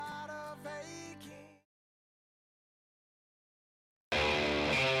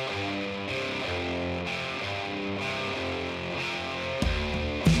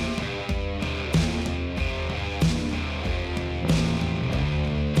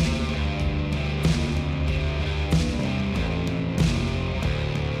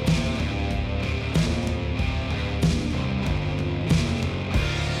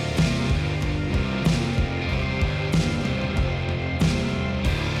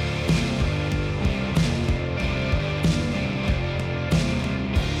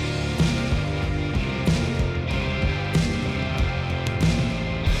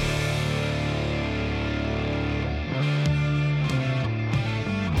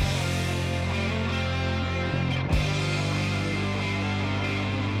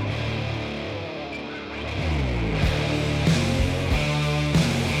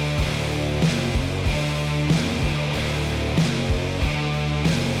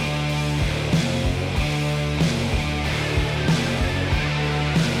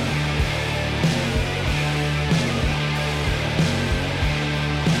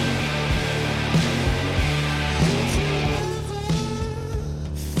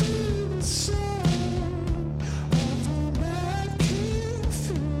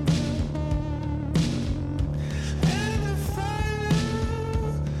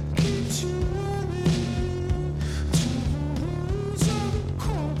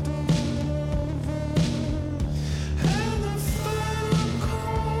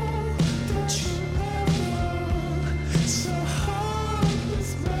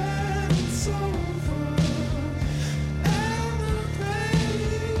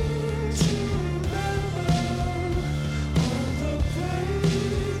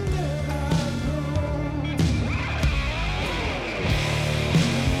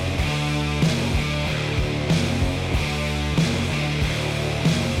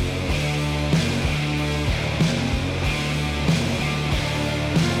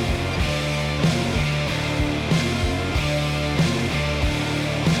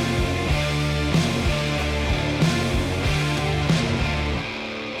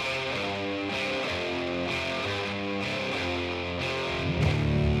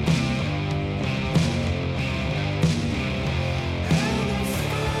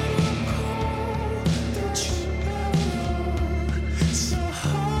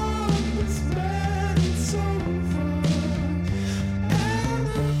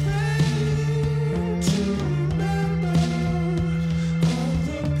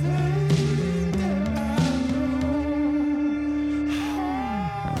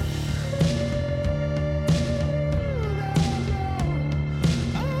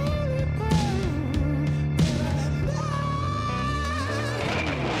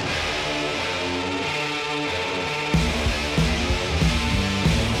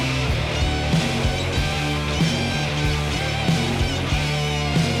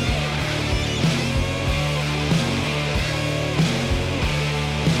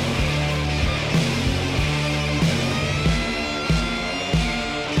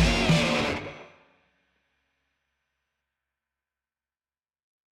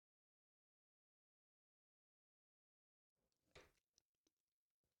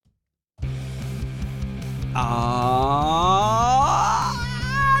Yeah!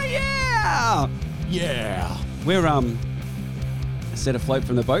 Yeah. We're set afloat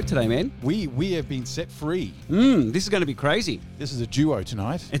from the boat today, man. We have been set free. This is going to be crazy. This is a duo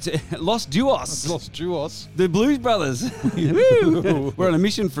tonight. It's Los Duos. Los Duos. The Blues Brothers. Woo! We're on a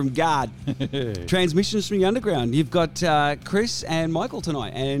mission from God. Transmissions from the underground. You've got Chris and Michael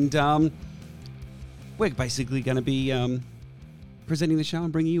tonight, and we're basically going to be presenting the show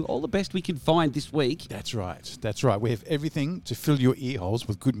and bringing you all the best we can find this week. That's right. That's right. We have everything to fill your ear holes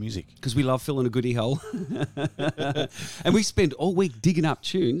with good music. Because we love filling a goodie hole. And we spent all week digging up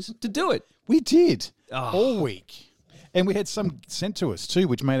tunes to do it. We did. All week. And we had some sent to us too,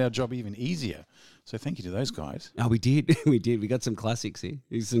 which made our job even easier. So thank you to those guys. Oh, we did. We did. We got some classics here.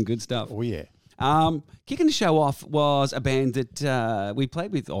 There's some good stuff. Oh, yeah. Kicking the show off was a band that we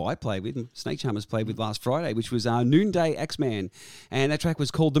played with, or I played with, Snake Charmers played with last Friday, which was Noonday Axeman. And that track was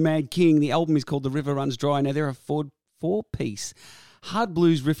called The Mad King. The album is called The River Runs Dry. Now, they're a four-piece hard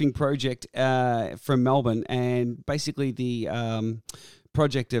blues riffing project from Melbourne, and basically the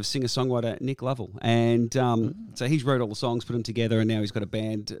project of singer-songwriter Nick Lovell. And so he's wrote all the songs, put them together, and now he's got a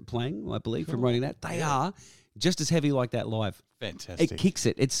band playing, I believe, from writing that. They are just as heavy like that live. Fantastic. It kicks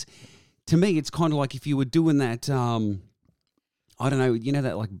it. To me, it's kind of like if you were doing that, I don't know, you know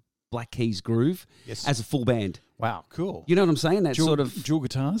that like Black Keys groove as a full band. Wow, cool. You know what I'm saying? That sort of dual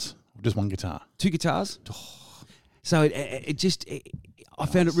guitars or just one guitar? Two guitars. So I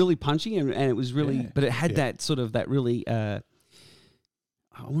found it really punchy and it was really, but it had that sort of that really, I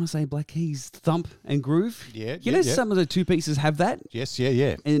want to say Black Keys thump and groove. Yeah, you know, some of the two pieces have that. Yes,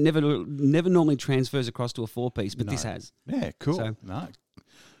 yeah. And it never normally transfers across to a four piece, but this has. Yeah, cool. So, no.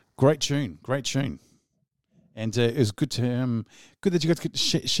 Great tune. And it was good to good that you got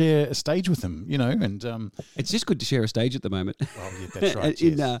to share a stage with them, you know. And it's just good to share a stage at the moment. Oh, yeah, that's right.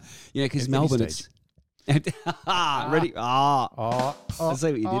 Because Melbourne, it's ready. I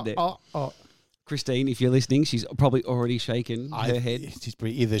see what you did there. Christine, if you're listening, she's probably already shaken her head. She's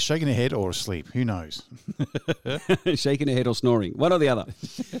either shaking her head or asleep. Who knows? Shaking her head or snoring, one or the other.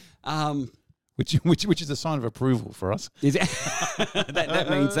 Which is a sign of approval for us. Is it?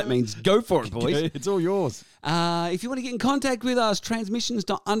 that means go for it, boys. It's all yours. If you want to get in contact with us,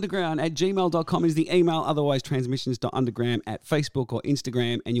 transmissions.underground@gmail.com is the email. Otherwise, transmissions.underground at Facebook or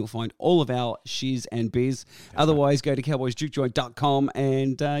Instagram, and you'll find all of our shiz and biz. Otherwise, go to cowboysjukejoint.com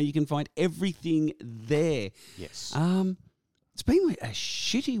and you can find everything there. Yes. It's been a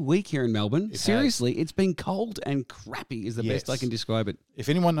shitty week here in Melbourne. Seriously, it's been cold and crappy is the best I can describe it. If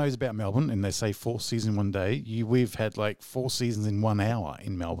anyone knows about Melbourne and they say 4 seasons one day, we've had like 4 seasons in 1 hour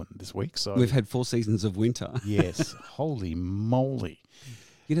in Melbourne this week. So we've had 4 seasons of winter. Yes. Holy moly.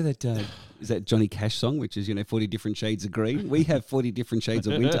 You know that is that Johnny Cash song, which is 40 different shades of green? We have 40 different shades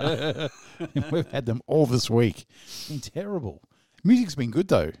of winter. We've had them all this week. It's been terrible. Music's been good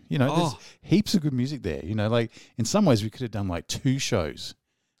though. There's heaps of good music there. Like in some ways we could have done like 2 shows,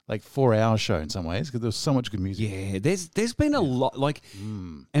 like 4-hour show in some ways, because there was so much good music. Yeah, there's been a lot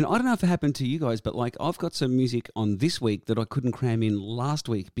and I don't know if it happened to you guys, but like I've got some music on this week that I couldn't cram in last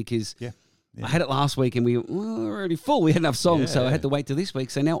week because I had it last week and we were already full. We had enough songs, so I had to wait till this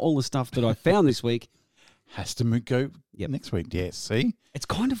week. So now all the stuff that I found this week has to go next week. Yes, see? It's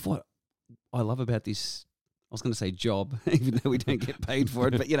kind of what I love about this. I was going to say job, even though we don't get paid for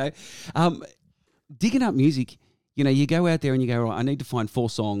it. But, digging up music, you go out there and you go, right, I need to find 4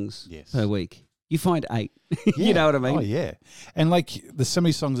 songs per week. You find 8. You know what I mean? Oh, yeah. And, like, there's so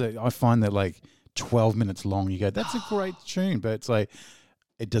many songs that I find that, like, 12 minutes long. You go, that's a great tune. But it's like,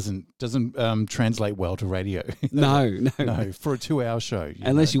 it doesn't translate well to radio. No. For a 2-hour show.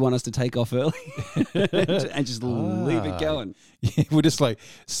 Unless you want us to take off early and just leave it going. Yeah, we're just like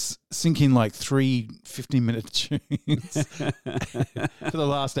sinking like 3 15-minute tunes for the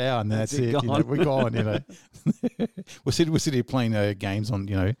last hour, and that's it. We're gone. We're sitting here playing games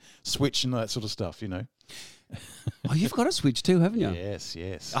on Switch and all that sort of stuff. Oh, you've got a Switch too, haven't you?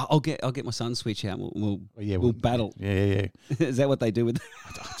 Yes. I'll get my son's Switch out. We'll battle. Yeah. Is that what they do with?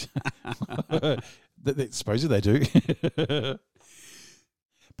 Supposedly they do.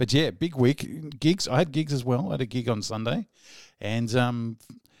 But yeah, big week. Gigs. I had gigs as well. I had a gig on Sunday, and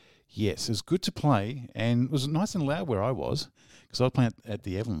yes, it was good to play, and it was nice and loud where I was, because I was playing at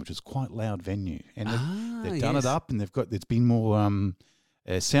the Evelyn, which is quite a loud venue, and they've done it up, and it's been more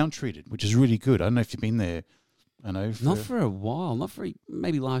sound treated, which is really good. I don't know if you've been there. I know not for a while,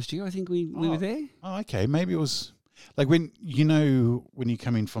 maybe last year. I think we were there. Oh, okay. Maybe it was like when you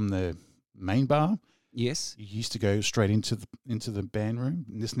come in from the main bar. Yes, you used to go straight into the band room.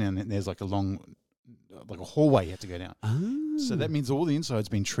 And this now and then there's like a long, like a hallway you have to go down. So that means all the inside's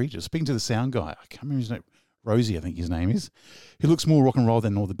been treated. Speaking to the sound guy, I can't remember his name. Rosie, I think his name is, who looks more rock and roll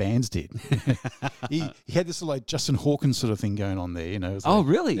than all the bands did. he had this like Justin Hawkins sort of thing going on there, you know. It was like,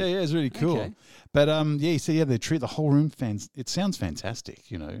 really? Yeah, it's really cool. Okay. But he said they treat the whole room fans. It sounds fantastic,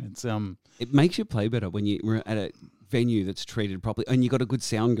 you know. It's It makes you play better when you're at a venue that's treated properly, and you got a good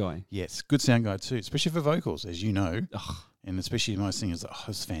sound guy. yes, good sound guy too, especially for vocals, as you know, and especially my singers. Oh,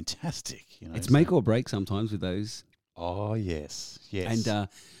 it's fantastic, you know. It's so- make or break sometimes with those. Oh yes, yes. And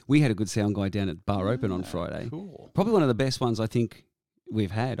we had a good sound guy down at Bar Open on Friday. Cool. Probably one of the best ones I think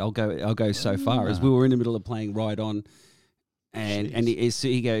we've had. I'll go so far as we were in the middle of playing Ride On, and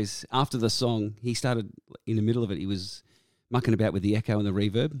he goes after the song. He started in the middle of it. He was mucking about with the echo and the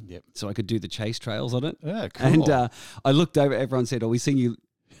reverb. Yep. So I could do the chase trails on it. Yeah, cool. And I looked over. Everyone said, "Oh, we seen you."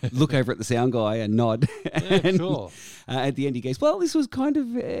 Look over at the sound guy and nod. And cool. at the end, he goes, "Well, this was kind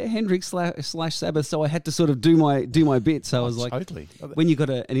of Hendrix slash Sabbath, so I had to sort of do my bit." So I was like, totally. when you got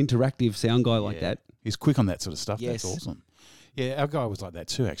an interactive sound guy like that, He's quick on that sort of stuff. Yes. That's awesome. Yeah, our guy was like that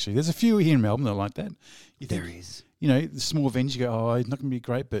too, actually. There's a few here in Melbourne that are like that. You think, there is. you know, the small venues, you go, oh, it's not going to be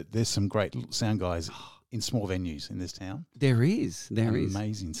great, but there's some great sound guys in small venues in this town. There is.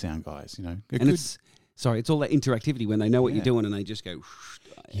 Amazing sound guys, you know. And it's all that interactivity when they know what Yeah. you're doing and they just go,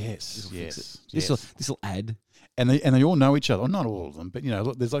 yes, yes. This will add. And they all know each other. Well, not all of them, but, you know,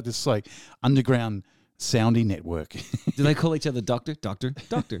 look, there's like this like underground soundy network. Do they call each other doctor? Doctor.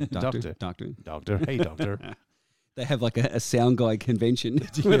 Doctor. Doctor, hey, doctor. They have like a sound guy convention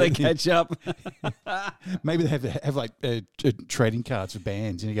where they catch up. Maybe they have like trading cards for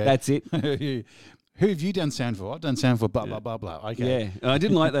bands. And you go, That's it. Who have you done sound for? I've done sound for blah, blah, blah, blah. Okay. Yeah. I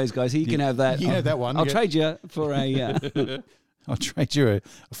didn't like those guys. You can have that. You can have that one. I'll trade you for a... I'll trade you a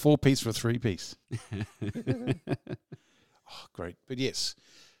 4-piece for a 3-piece. Oh, great. But yes,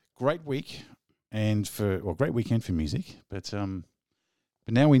 great week great weekend for music. But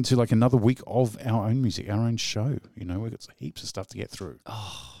now into like another week of our own music, our own show. You know, we've got heaps of stuff to get through.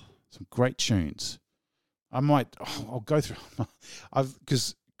 Oh, Some great tunes. I'll go through.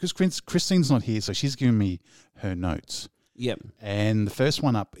 Because Christine's not here, so she's giving me her notes. yep. And the first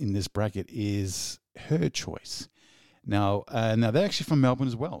one up in this bracket is her choice. Now they're actually from Melbourne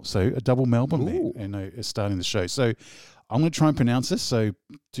as well, so a double Melbourne there, you know, starting the show. So I'm going to try and pronounce this. So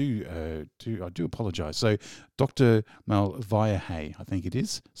I do apologise. So Dr. Malviaje, I think it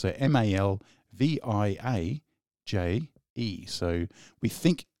is. So Malviaje. So we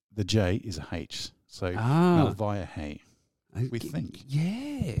think the J is a H. So Malviaje. We think.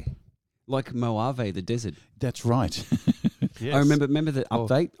 Yeah. Like Mojave, the desert. That's right. Yes. I remember the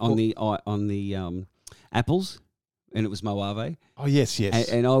update on the apples, and it was Mojave. Oh, yes.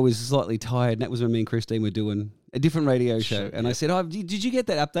 And I was slightly tired, and that was when me and Christine were doing a different radio show. And I said, "Oh, did you get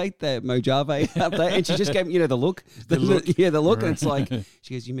that update, the Mojave update?" And she just gave me, the look. The look. Right. And it's like,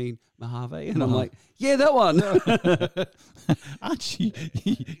 she goes, "You mean Mojave?" And I'm like, "Yeah, that one." Aren't you?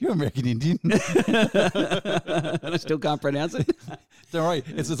 You're American Indian. And I still can't pronounce it. Don't worry.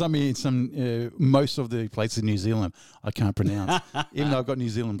 It's some most of the places in New Zealand I can't pronounce, even though I've got New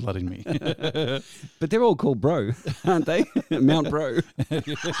Zealand blood in me. But they're all called Bro, aren't they? Mount Bro.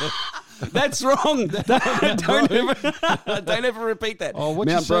 That's wrong. Don't ever repeat that. Oh, what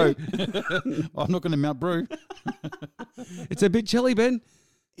Mount Bro. I'm not going to Mount Bro. It's a bit chilly, Ben.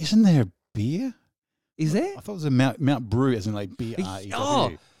 Isn't there a beer? Is there? I thought it was a Mount Brew, as in like BREW.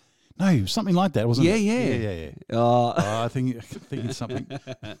 Oh. No, something like that, wasn't it? Yeah. I think it's something.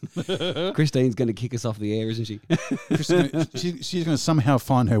 Christine's going to kick us off the air, isn't she? She's going to somehow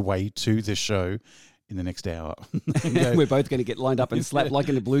find her way to the show in the next hour. We're both going to get lined up and slapped like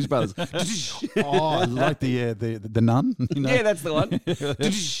in the Blues Brothers. Oh, like the nun. You know? Yeah, that's the one.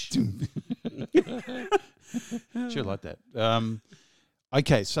 Sure, like that.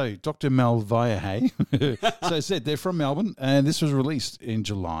 Okay, so Dr. Malviaje. So I said they're from Melbourne, and this was released in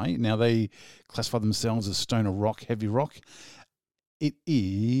July. Now they classify themselves as stoner rock, heavy rock. It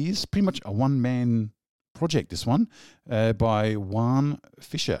is pretty much a one-man project, this one, by Juan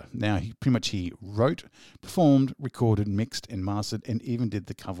Fisher. Now, he wrote, performed, recorded, mixed, and mastered, and even did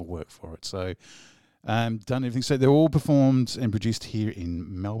the cover work for it. So, done everything. So they're all performed and produced here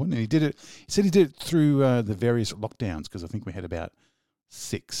in Melbourne. And he said he did it through the various lockdowns, because I think we had about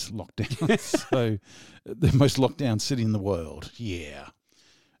 6 lockdowns. So the most lockdown city in the world. Yeah.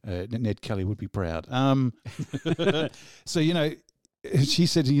 Ned Kelly would be proud. So, she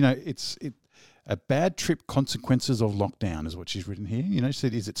said, it's a bad trip consequences of lockdown is what she's written here. She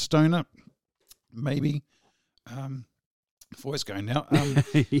said, is it stoner? Maybe. Voice going now.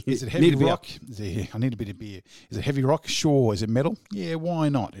 Is it heavy rock? I need a bit of beer. Is it heavy rock? Sure. Is it metal? Yeah, why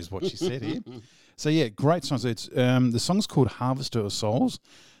not, is what she said here. So, yeah, great song. So it's, the song's called Harvester of Souls,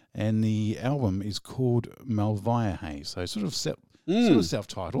 and the album is called Malvayahay. So sort of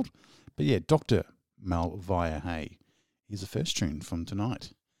self-titled, but yeah, Dr. Malvayahay is the first tune from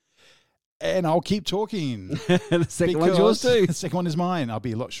tonight. And I'll keep talking. The second one's yours too. The second one is mine. I'll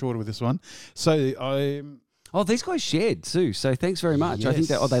be a lot shorter with this one. So Oh, these guys shared too. So thanks very much. I think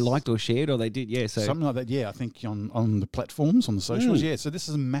Yes. they liked or shared or they did. Yeah. So something like that, yeah. I think on the platforms, on the socials, yeah. So this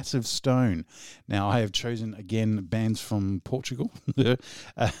is Massive Stone. Now I have chosen again bands from Portugal.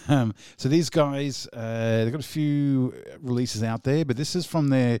 So these guys, they've got a few releases out there, but this is from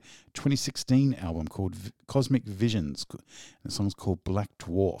their 2016 album called Cosmic Visions. The song's called Black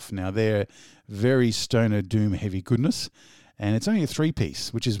Dwarf. Now they're very stoner doom heavy goodness. And it's only a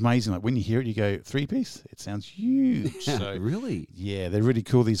 3-piece, which is amazing. Like when you hear it, you go, 3-piece? It sounds huge. So, really? yeah, they're really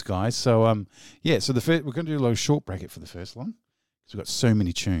cool, these guys. So, so we're going to do a little short bracket for the first one because we've got so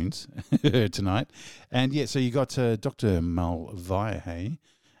many tunes tonight. And yeah, so you got Dr. Malvayahay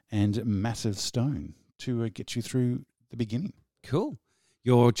and Massive Stone to get you through the beginning. Cool.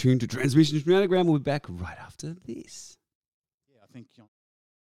 You're tuned to Transmissions from Underground. We'll be back right after this. Yeah, I think.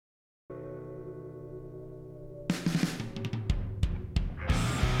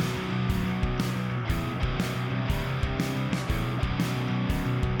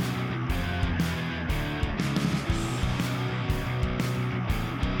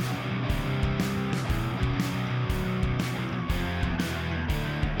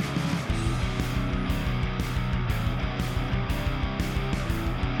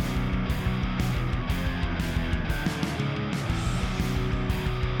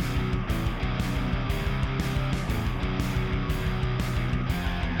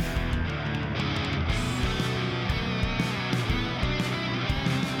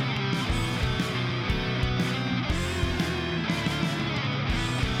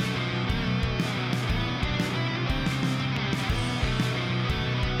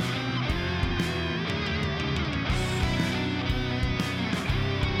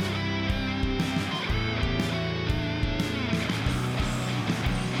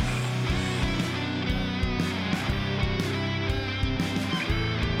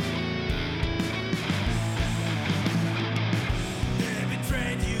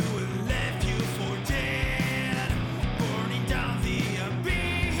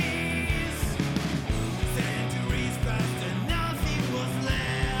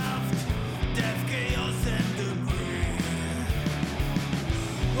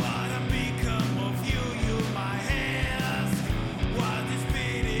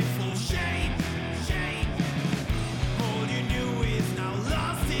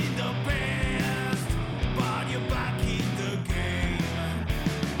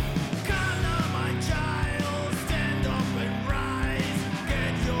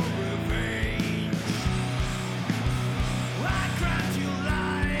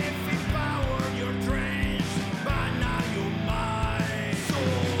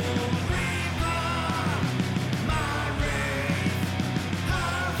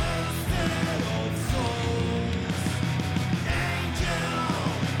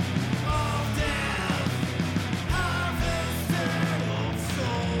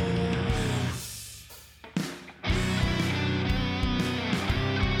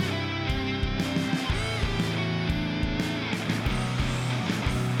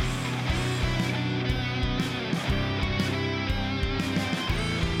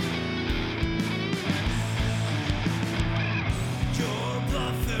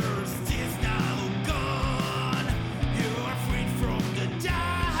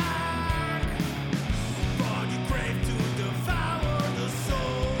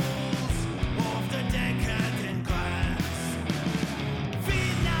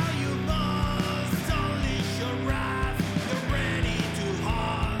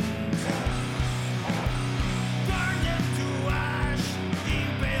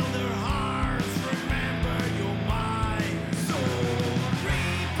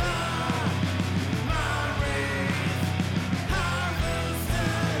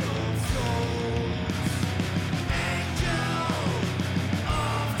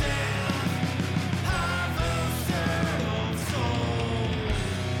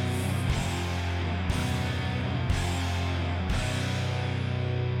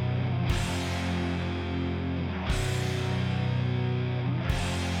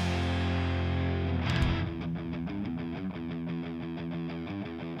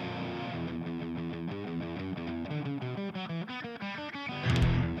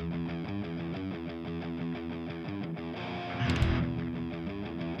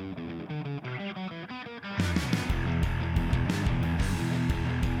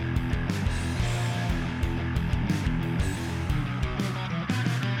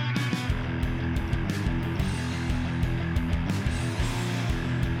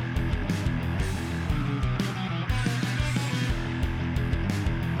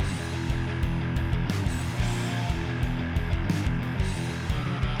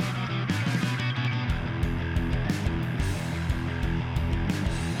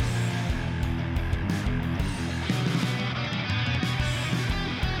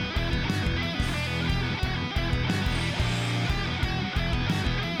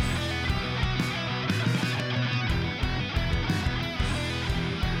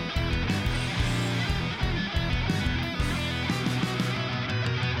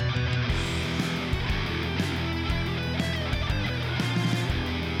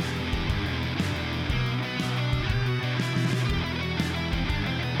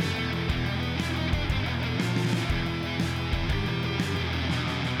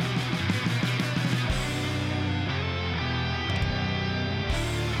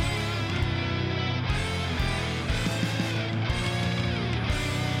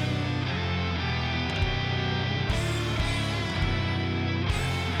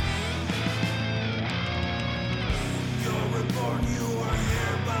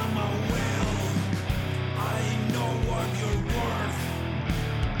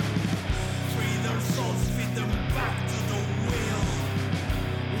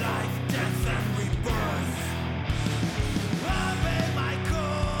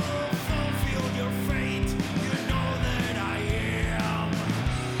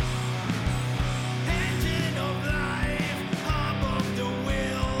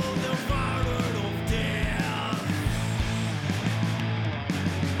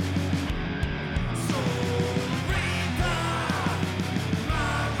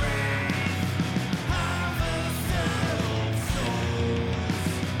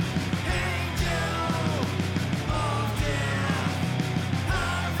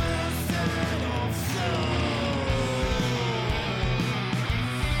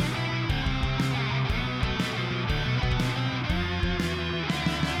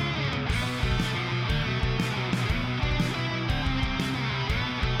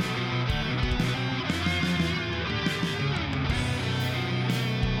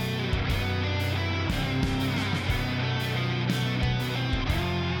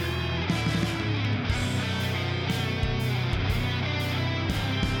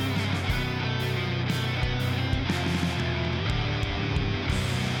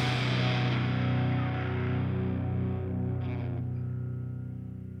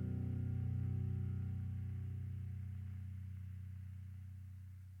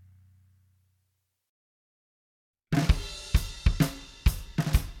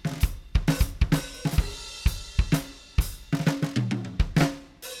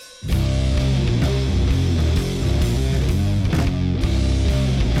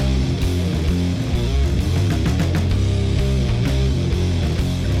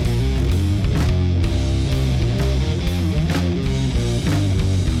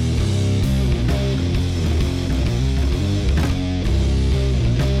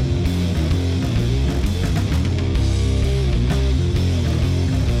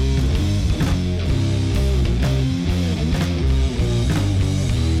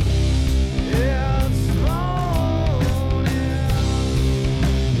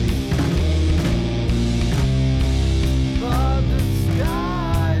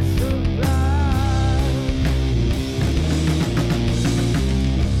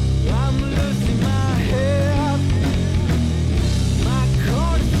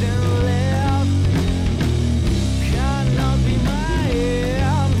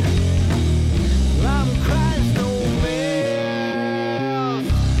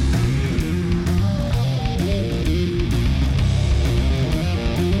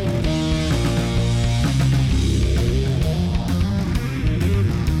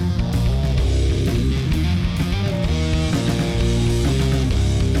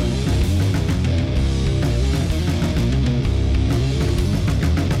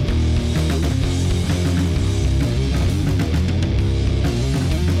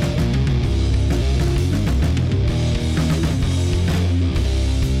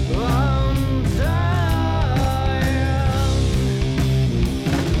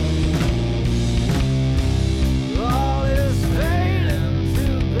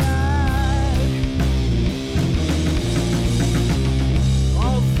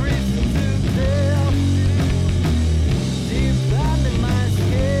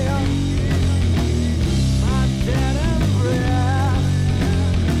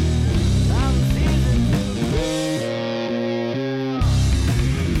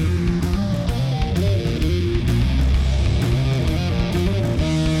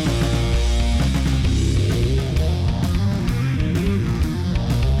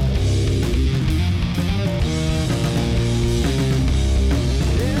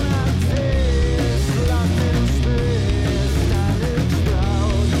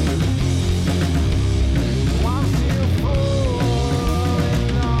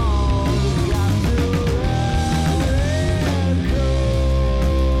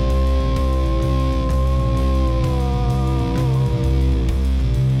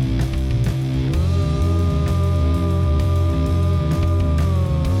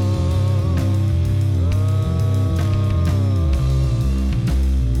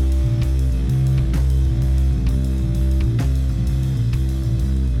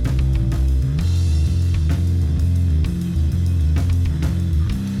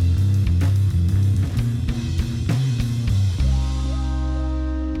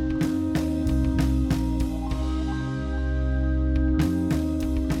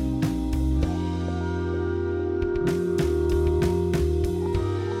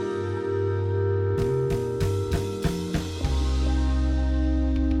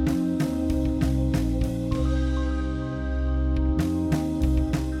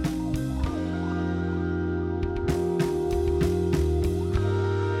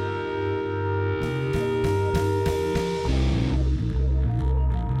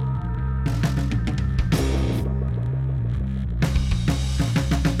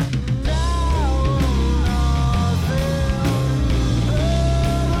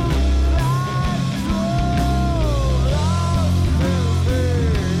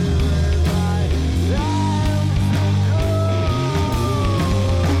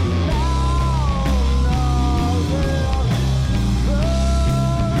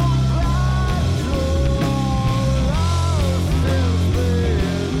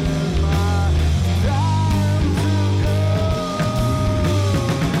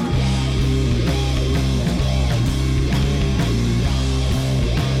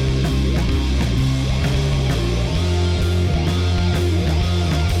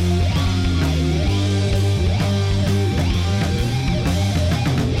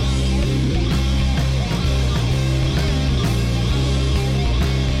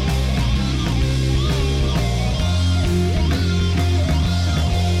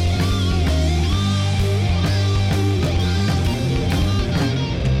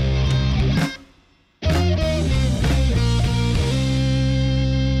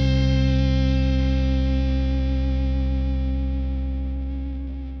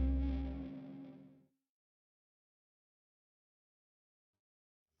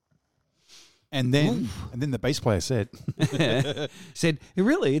 And then the bass player said, Said,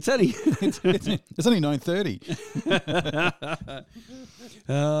 really? It's only... it's only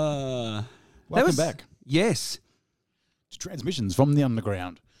 9:30. Welcome back Yes. to Transmissions from the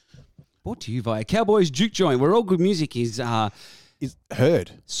Underground. Brought to you via Cowboys Juke Joint, where all good music is Is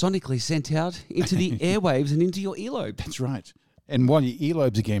heard. sonically sent out into the airwaves and into your earlobe. That's right. And while your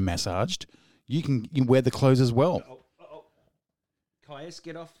earlobes are getting massaged, you can wear the clothes as well. Caius,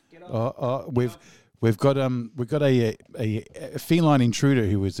 get off. We've got a feline intruder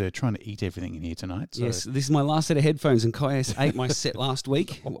who was trying to eat everything in here tonight. So. Yes, this is my last set of headphones, and Caius ate my set last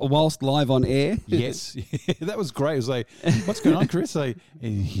week whilst live on air. Yes, that was great. It was like, what's going on, Chris? And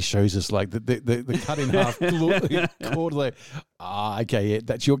he shows us like the cut in half cord. Like, okay, yeah,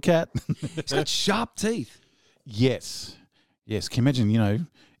 that's your cat. It's got sharp teeth. Yes. Can you imagine?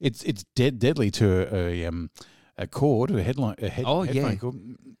 It's deadly to a cord, a headphone cord.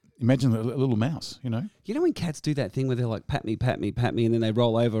 Imagine a little mouse, You know when cats do that thing where they're like, pat me, and then they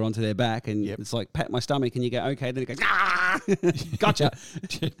roll over onto their back and it's like, pat my stomach, and you go, okay, then it goes, ah! Gotcha.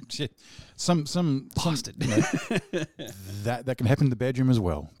 some Bastard. That can happen in the bedroom as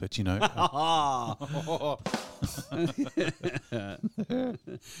well, but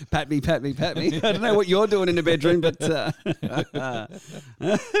Pat me. I don't know what you're doing in the bedroom, but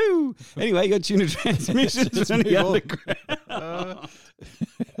anyway, you got tuna transmissions on the Underground.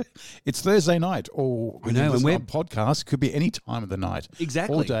 It's Thursday night, or I know, and we're podcast could be any time of the night,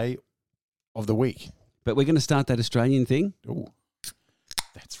 exactly, all day of the week. But we're going to start that Australian thing. Oh,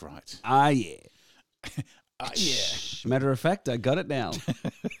 that's right. Yeah. Matter of fact, I got it now.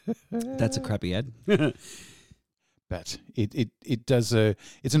 That's a crappy ad. But it does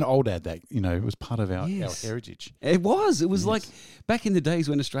it's an old ad that was part of our heritage. It was like back in the days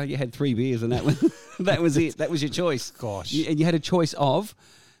when Australia had 3 beers, and that was it. That was your choice. Gosh, and you had a choice of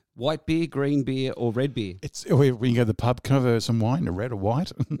white beer, green beer, or red beer. It's when you go to the pub, can I have some wine, a red or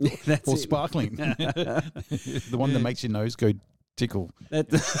white, or sparkling. The one that makes your nose go tickle.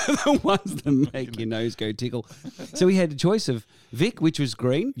 The ones that make your nose go tickle. So we had a choice of Vic, which was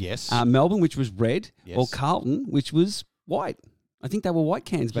green. Yes. Melbourne, which was red. Yes. Or Carlton, which was white. I think they were white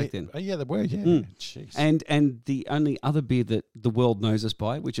cans back then. Yeah, they were, yeah. Jeez. And the only other beer that the world knows us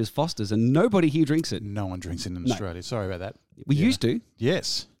by, which is Foster's, and nobody here drinks it. No one drinks it in Australia. Sorry about that. We used to.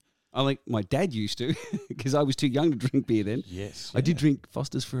 Yes. My dad used to, because I was too young to drink beer then. Yes. I did drink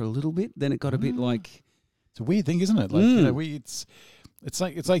Foster's for a little bit. Then it got a bit like... It's a weird thing, isn't it? Like,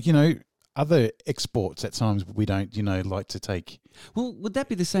 it's like other exports at times we don't, like to take. Well, would that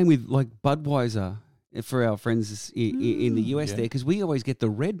be the same with like Budweiser for our friends in the US there? Because we always get the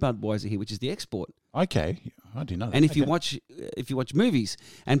red Budweiser here, which is the export. Okay, I do know that. And if you watch movies,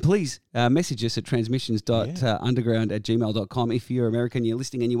 and please message us at transmissions.underground@gmail.com if you're American, you're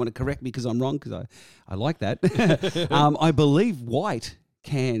listening, and you want to correct me because I'm wrong, because I like that. I believe white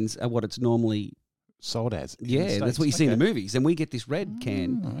cans are what it's normally sold as. Yeah, that's what you see in the movies. And we get this red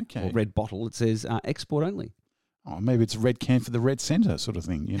can or red bottle. It says export only. Oh, maybe it's a red can for the red centre sort of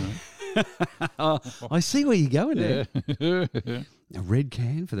thing, I see where you're going there. A red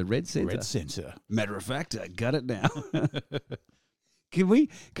can for the red centre. Red centre. Matter of fact, I got it now. Can we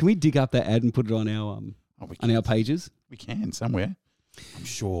dig up that ad and put it on our our pages? We can somewhere. I'm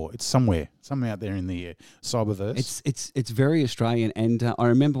sure it's somewhere out there in the cyberverse. It's very Australian, and I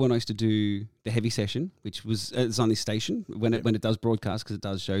remember when I used to do the heavy session, which was it's on this station when it does broadcast, because it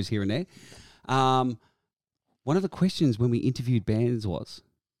does shows here and there. One of the questions when we interviewed bands was,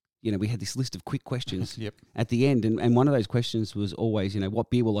 we had this list of quick questions at the end, and one of those questions was always, what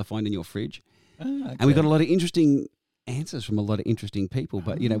beer will I find in your fridge? And we got a lot of interesting answers from a lot of interesting people.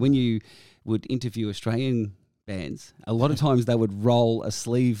 But when you would interview Australian bands, a lot of times they would roll a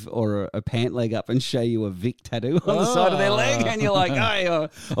sleeve or a pant leg up and show you a Vic tattoo on the side of their leg, and you're like, hey,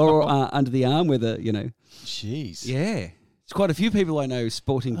 or under the arm with a, Jeez. Yeah. It's quite a few people I know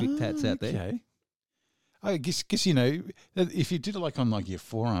sporting Vic tats out there. Okay. I guess if you did it like on like your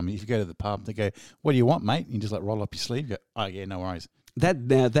forearm, if you go to the pub, they go, "What do you want, mate?" And you just like roll up your sleeve. You go, "Oh yeah, no worries."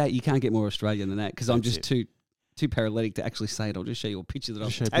 That you can't get more Australian than that, because I'm just too paralytic to actually say it. I'll just show you a picture that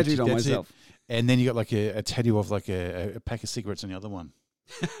I've tattooed on myself. It. And then you got like a tattoo of like a pack of cigarettes on the other one.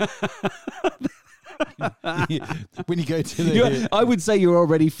 When you go to the, I would say you're all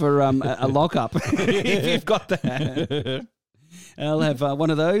ready for a lockup if you've got that. I'll have one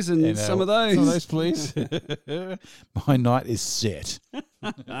of those and some of those. Some of those, please. My night is set.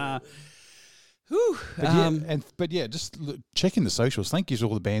 But just check in the socials. Thank you to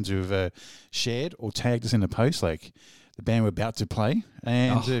all the bands who've shared or tagged us in a post, like the band we're about to play,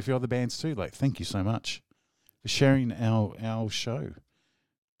 and a few other bands too. Like, thank you so much for sharing our show.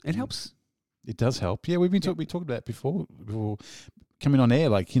 It helps It does help. Yeah, we talked about that before coming on air.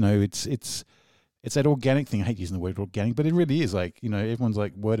 Like, you know, it's that organic thing. I hate using the word organic, but it really is. Like, you know, everyone's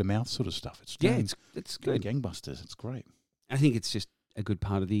like word of mouth sort of stuff. It's it's good. Gangbusters. It's great. I think it's just a good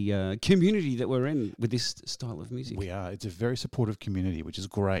part of the community that we're in with this style of music. We are. It's a very supportive community, which is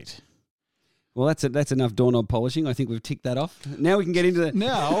great. Well, that's enough doorknob polishing. I think we've ticked that off. Now we can get into the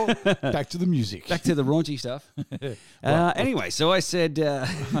Now back to the music. back to the raunchy stuff. Anyway, so I said,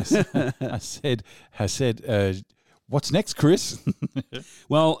 I said, what's next, Chris?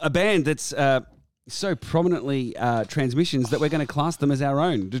 well, a band that's so prominently Transmissions that we're going to class them as our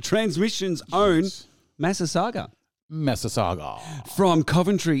own. The Transmissions' own Massasauga. From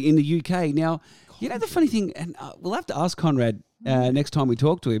Coventry in the UK. Now, you know the funny thing, and we'll have to ask Conrad next time we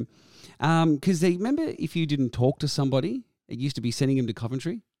talk to him, because remember if you didn't talk to somebody, it used to be sending him to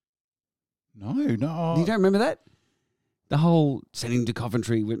Coventry. No. You don't remember that? The whole sending to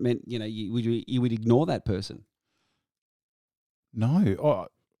Coventry meant, you know, you would ignore that person. No. Oh.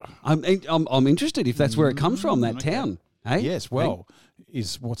 I'm interested if that's where it comes from, that town. Hey? Yes, well,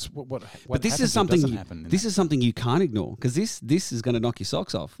 but this is something you can't ignore, because this is going to knock your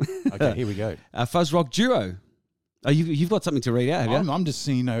socks off. Okay, here we go. A fuzz rock duo. Oh, you've got something to read out, have you? I'm just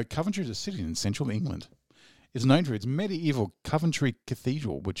seeing, Coventry is a city in central England. It's known for its medieval Coventry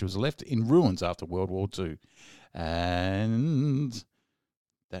Cathedral, which was left in ruins after World War II. And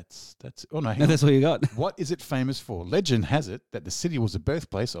that's oh no, that's all you got. What is it famous for? Legend has it that the city was the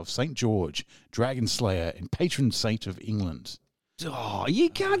birthplace of St. George, dragon slayer and patron saint of England. Oh, you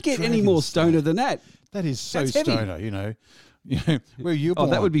can't get any more stoner than that. That is so That's heavy. stoner, you know. Where you born?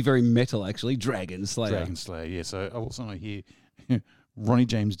 Oh, that would be very metal, actually. Dragon Slayer. Dragon Slayer, yeah. So I also hear Ronnie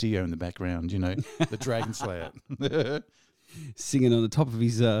James Dio in the background, you know, the Dragon Slayer. Singing on the top of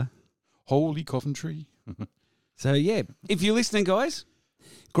his... Holy Coventry. So, yeah, if you're listening, guys,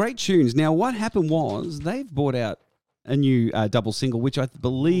 great tunes. Now, what happened was they've brought out a new double single, which I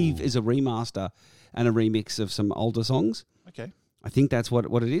believe is a remaster and a remix of some older songs. Okay. I think that's what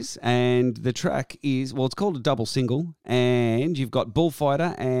it is. And the track is, well, it's called a double single. And you've got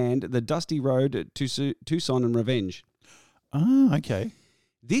Bullfighter and The Dusty Road to Tucson and Revenge. Ah, okay.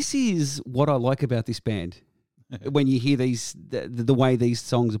 This is what I like about this band. When you hear the way these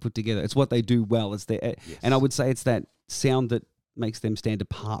songs are put together, it's what they do well. It's their, and I would say it's that sound that makes them stand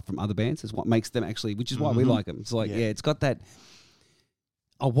apart from other bands. It's what makes them actually, which is why we like them. It's like, yeah, it's got that,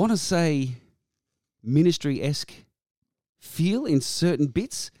 I want to say, Ministry-esque feel in certain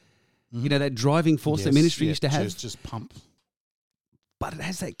bits. You know, that driving force that Ministry used to have. Just pump. But it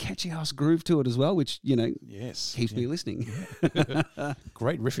has that catchy house groove to it as well, which, you know, keeps me listening. Yeah.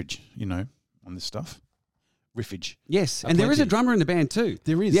 Great riffage, you know, on this stuff. Riffage. Yes, and there is a drummer in the band too.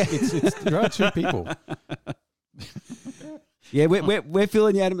 There is. Yeah. There are two people. Yeah, we're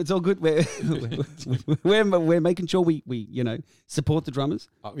feeling you, Adam. It's all good. We're making sure we you know, support the drummers.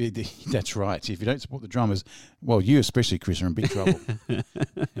 Oh, yeah, that's right. If you don't support the drummers, well, you especially, Chris, are in big trouble.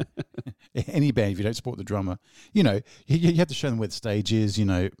 Any band, if you don't support the drummer, you know, you have to show them where the stage is, you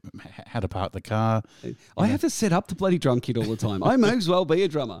know, how to park the car. I have to set up the bloody drum kit all the time. I may as well be a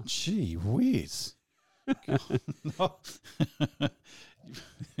drummer. Gee whiz.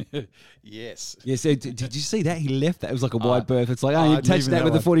 Yes. Yeah. So did you see that? He left that. It was like a wide berth. It's like, you touched that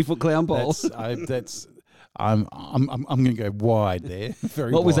with a 40-foot clown pole. I'm going to go wide there.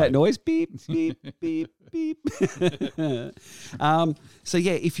 Very. What was wide. that noise? Beep beep beep beep. So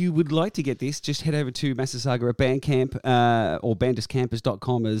yeah, if you would like to get this, just head over to Massasauga at Bandcamp or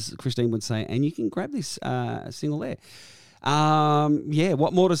banduscampus.com, as Christine would say, and you can grab this single there. Yeah,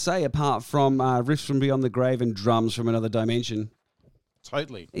 what more to say apart from riffs from beyond the grave and drums from another dimension?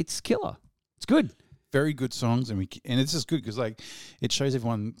 Totally. It's killer. It's good. Very good songs, and it's just good because like it shows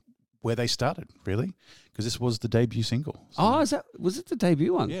everyone where they started, really, because this was the debut single. So. Was it the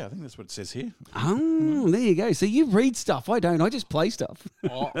debut one? Yeah, I think that's what it says here. Oh, there you go. So you read stuff. I don't. I just play stuff.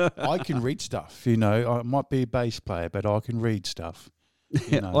 I can read stuff. You know, I might be a bass player, but I can read stuff.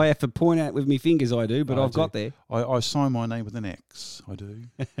 You know. I have to point out with my fingers, I do, but I've got there. I sign my name with an X. I do.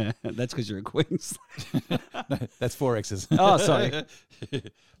 That's because you're a Queens. No, that's 4 X's. Oh, sorry.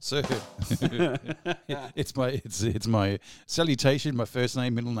 So it's my salutation, my first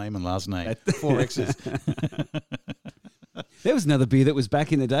name, middle name, and last name. 4 X's. There was another beer that was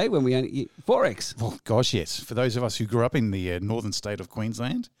back in the day when we only 4X. Oh gosh, yes. For those of us who grew up in the northern state of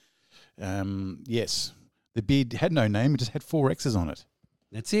Queensland, yes, the beer had no name; it just had 4 X's on it.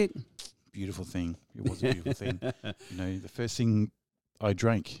 That's it. Beautiful thing. It was a beautiful thing. You know, the first thing I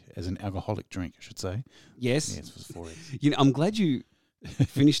drank as an alcoholic drink, I should say. Yes. Yes, was 4X. You know, I'm glad you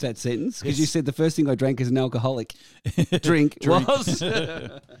finish that sentence because you said the first thing I drank as an alcoholic drink. Was.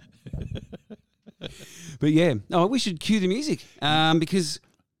 But yeah, we should cue the music because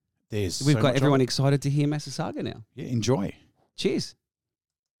we've got everyone excited to hear Massasauga now. Yeah, enjoy. Cheers.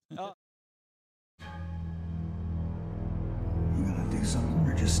 You gonna do something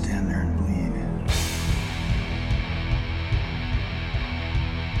or just stand there and bleed?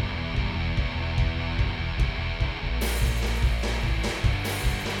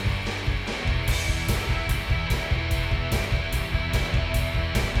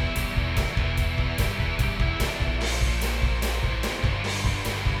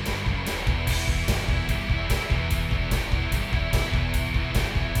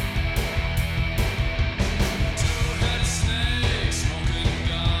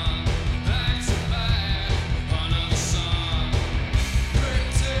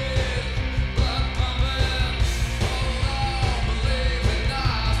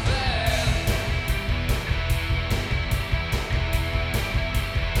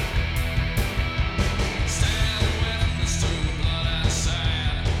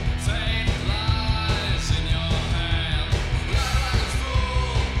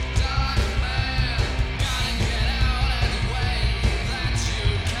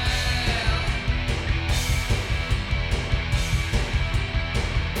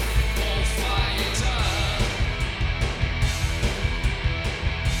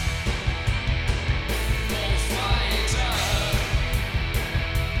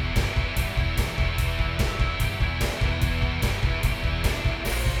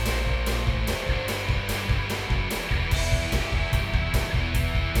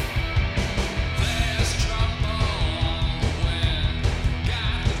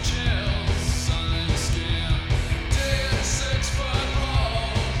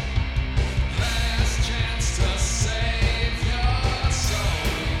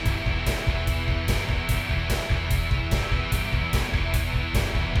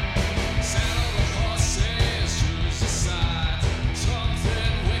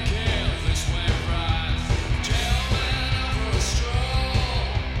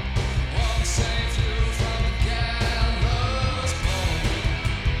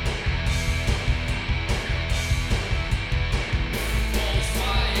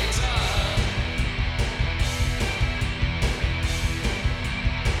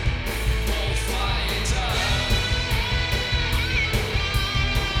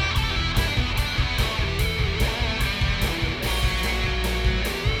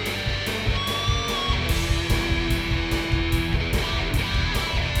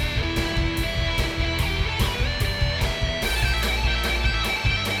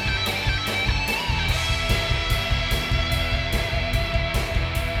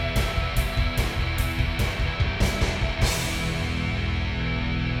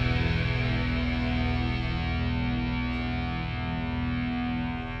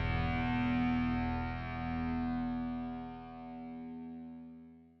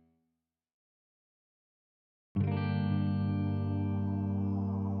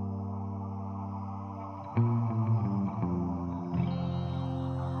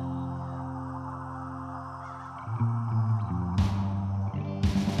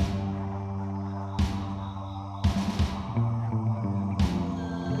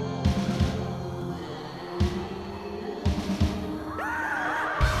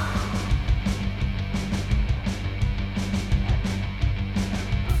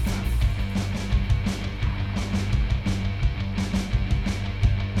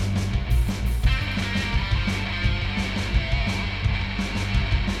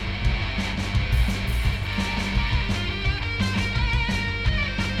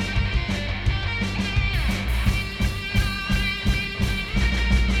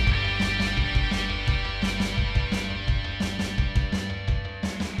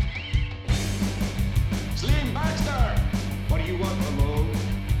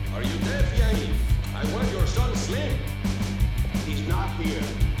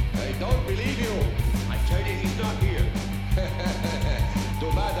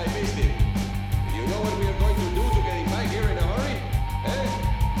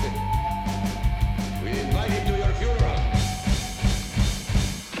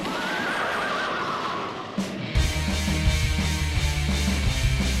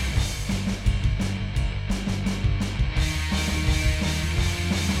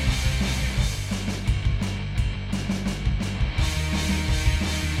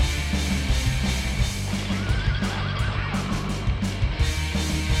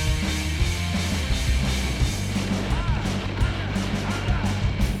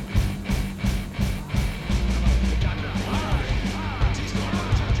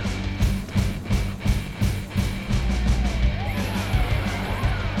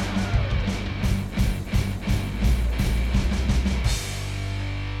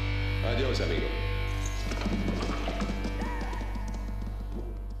 vemos, amigo.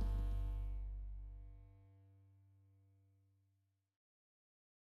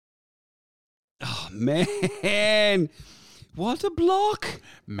 Oh, man. What a block.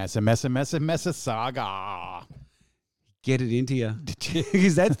 Massa saga. Get it into you.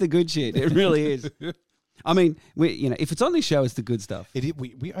 Because that's the good shit. It really is. I mean, if it's on this show, it's the good stuff.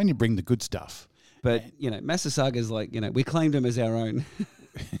 We only bring the good stuff. But, Masasaga's like, we claimed him as our own.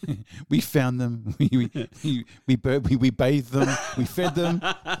 We found them. We bathed them. We fed them.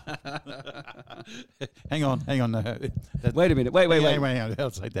 Hang on. Wait a minute. Wait. Hang on.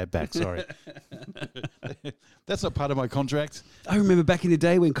 I'll take that back. Sorry. That's not part of my contract. I remember back in the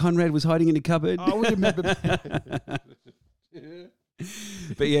day when Conrad was hiding in the cupboard. I would remember.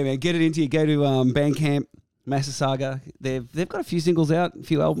 But yeah, man, get it into you. Go to Bandcamp, Masasaga. They've got a few singles out, a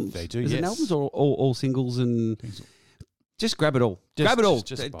few albums. They do, Is it yes. albums or all singles? And just grab it all. Grab it all.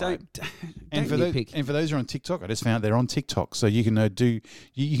 Just buy Don't it. And for nitpick. those who are on TikTok, I just found out they're on TikTok, so you can do.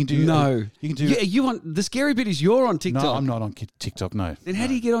 You can do. No. You can do. Yeah, you on the scary bit is you're on TikTok. No, I'm not on TikTok. No. Then how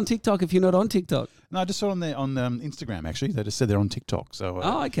do you get on TikTok if you're not on TikTok? No, I just saw on Instagram actually. They just said they're on TikTok. So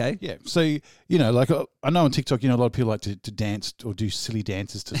Okay. yeah. So like I know on TikTok, a lot of people like to dance or do silly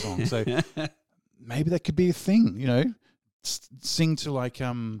dances to songs. So maybe that could be a thing. Sing to like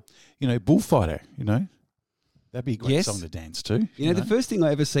Bullfighter. That'd be a great Yes. song to dance to. The first thing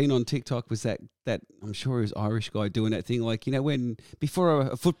I ever seen on TikTok was that I'm sure it was Irish guy doing that thing, like, when before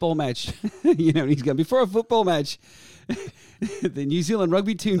a football match, and he's going, before a football match, the New Zealand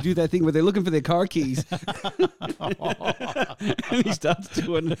rugby team do that thing where they're looking for their car keys. And he starts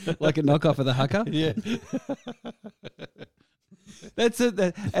doing like a knockoff of the haka. Yeah. That's it.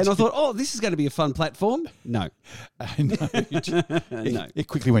 And I thought, this is going to be a fun platform. No. No. It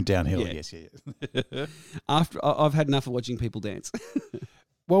quickly went downhill. Yeah. Yes. After I've had enough of watching people dance.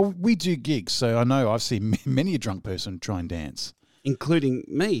 Well, we do gigs, so I know I've seen many a drunk person try and dance. Including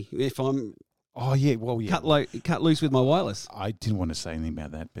me, if I'm Oh yeah, well yeah. cut loose with my wireless. I didn't want to say anything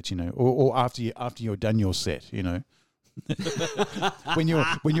about that, but or after you're done your set, when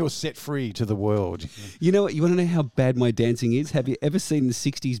you're set free to the world. You know what? You want to know how bad my dancing is? Have you ever seen the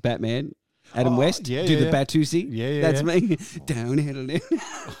 '60s Batman? Adam West yeah, do yeah, the yeah. Batusi. Yeah, That's yeah. me. Down, down.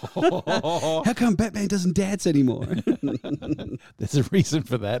 How come Batman doesn't dance anymore? There's a reason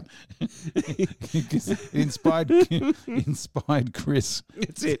for that. It inspired Chris.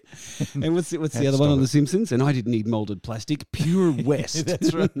 That's it. And what's the Had other to one stop on it. The Simpsons? And I didn't need molded plastic. Pure West.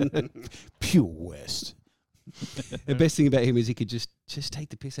 That's right. Pure West. The best thing about him is he could just take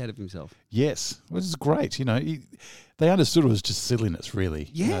the piss out of himself. Yes, which is great. They understood it was just silliness, really.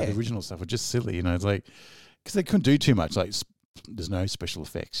 Yeah. The original stuff was just silly. It's like because they couldn't do too much. Like there's no special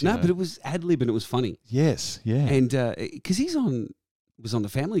effects. No, but it was ad lib and it was funny. Yes, yeah. And because was on the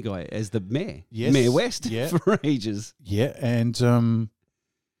Family Guy as the mayor, Yes, Mayor West, yeah. for ages. Yeah, and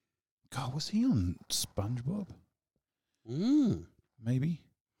God, was he on SpongeBob? Maybe.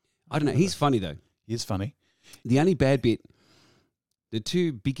 I don't know. He's funny though. He is funny. The only bad bit, the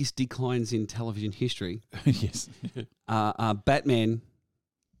two biggest declines in television history Yes. are Batman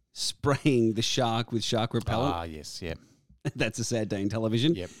spraying the shark with shark repellent. Yes, yeah. That's a sad day in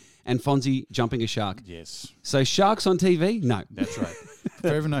television. Yep. And Fonzie jumping a shark. Yes. So sharks on TV? No. That's right.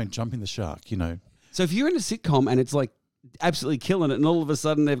 Forever known, jumping the shark, So if you're in a sitcom and it's like absolutely killing it and all of a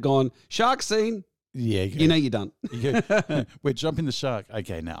sudden they've gone, shark scene, Yeah. you know you're done. You go, we're jumping the shark.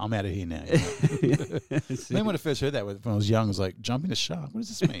 Okay, now I'm out of here now. Then when I first heard that when I was young, I was like, jumping the shark? What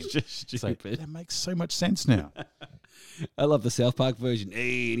does this mean? Just It's like, stupid. that makes so much sense now. I love the South Park version.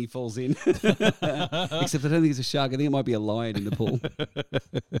 Hey, and he falls in. Except I don't think it's a shark. I think it might be a lion in the pool.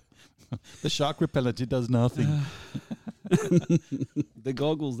 The shark repellent, it does nothing. The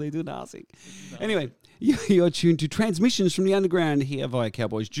goggles, they do nothing. Anyway, you're tuned to Transmissions from the Underground here via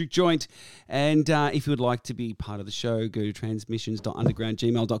Cowboys Juke Joint. And if you would like to be part of the show, go to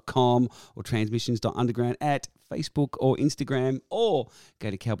transmissions.underground@gmail.com or transmissions.underground at Facebook or Instagram, or go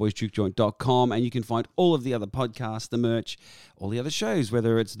to cowboysjukejoint.com and you can find all of the other podcasts, the merch, all the other shows,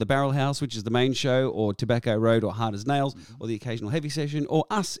 whether it's The Barrel House, which is the main show, or Tobacco Road, or Hard as Nails, or the occasional heavy session, or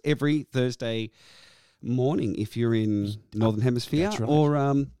us every Thursday morning if you're in Northern Hemisphere, That's right.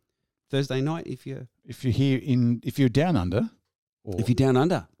 or Thursday night if you're If you're down under, or if you're down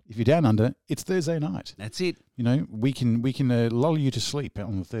under. if you're down under, it's Thursday night. That's it. We can lull you to sleep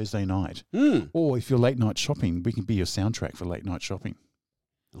on a Thursday night. Or if you're late night shopping, we can be your soundtrack for late night shopping.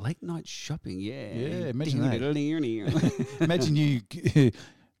 Late night shopping, yeah. Yeah, imagine that. that. Imagine you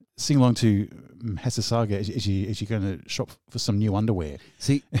sing along to Hasasaga as you're going to shop for some new underwear.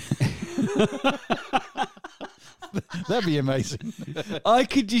 See, That'd be amazing. I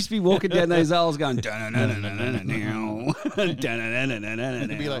could just be walking down those aisles going, It'd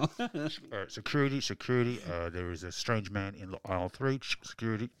be like, security. There is a strange man in aisle 3.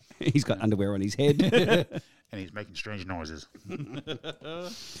 Security, he's got underwear on his head. and he's making strange noises.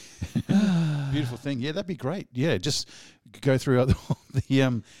 beautiful thing. Yeah, that'd be great. Yeah, just go through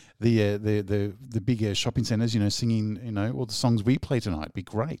the big shopping centres. Singing all the songs we play tonight. Be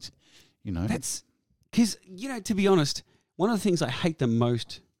great. That's because, to be honest, one of the things I hate the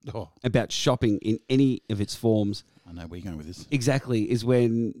most Oh, about shopping in any of its forms I know where you're going with this. exactly is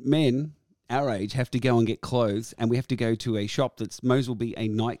when men our age have to go and get clothes and we have to go to a shop that's most will be a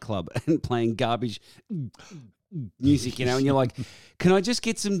nightclub and playing garbage music, and you're like, can I just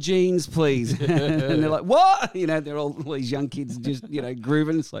get some jeans, please? And they're like, what? They're all these young kids just,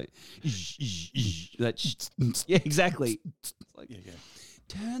 grooving. It's like, yeah, exactly. It's like,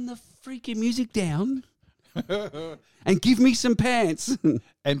 turn the freaking music down and give me some pants.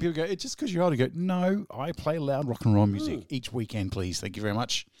 And people go, it's just because you're older. Go, no, I play loud rock and roll music each weekend, please. Thank you very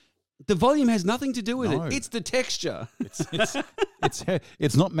much. The volume has nothing to do with No. it. It's the texture.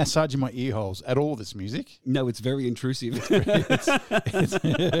 It's not massaging my ear holes at all, this music. No, it's very intrusive. It's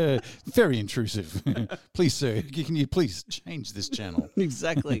very intrusive. Please, sir, can you please change this channel?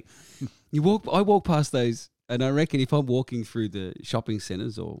 Exactly. I walk past those, and I reckon if I'm walking through the shopping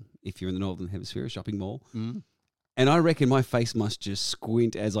centres, or if you're in the Northern Hemisphere, a shopping mall, and I reckon my face must just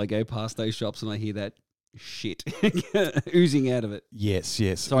squint as I go past those shops and I hear that shit oozing out of it. Yes.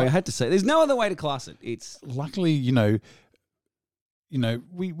 Sorry, I had to say, there's no other way to class it. It's Luckily,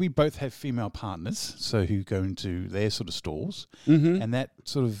 we both have female partners, so who go into their sort of stores, and that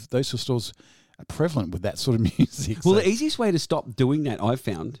sort of those sort of stores are prevalent with that sort of music. well, so- the easiest way to stop doing that, I've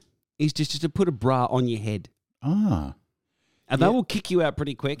found, is just to put a bra on your head. Ah, And they will kick you out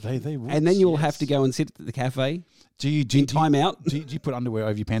pretty quick. They would, and then you'll have yes. to go and sit at the cafe do you in time out. Do you put underwear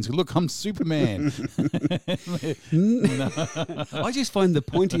over your pants? Go, look, I'm Superman. I just find the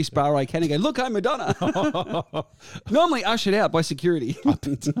pointiest bra I can and go, look, I'm Madonna. Normally ushered out by security.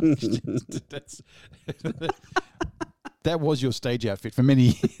 That's that was your stage outfit for many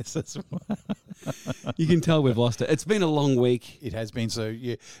years. That's why. You can tell we've lost it. It's been a long week. It has been so.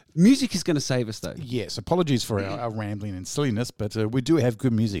 Yeah. Music is going to save us, though, Yes. Apologies for our rambling and silliness, but we do have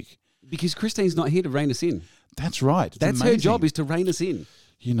good music. because Christine's not here to rein us in. That's right. It's That's her amazing. job, is to rein us in.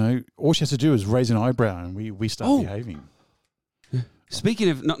 All she has to do is raise an eyebrow, and we start Oh. behaving. Speaking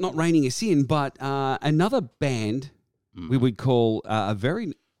of not reining us in, but another band we would call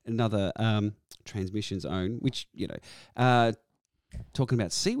another Transmission's own, which, talking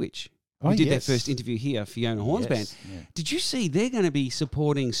about Sea Witch. We did yes. their first interview here, Fiona Horn's Yes, band. yeah. Did you see they're going to be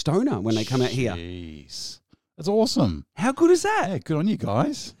supporting Stoner when they come out here? Jeez. That's awesome. How good is that? Yeah, good on you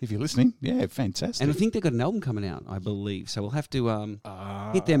guys. If you're listening, yeah, fantastic. And I think they've got an album coming out, I believe. So we'll have to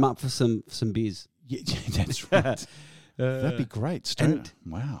hit them up for some beers. yeah, that's right. That'd be great. Stoner.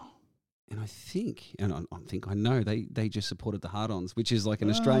 Wow. And I think, I know they just supported the Hard-Ons, which is like an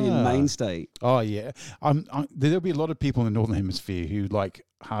Australian mainstay. Oh yeah. There'll be a lot of people in the Northern Hemisphere who like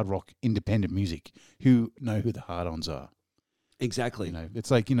hard rock independent music who know who the Hard-Ons are. Exactly. It's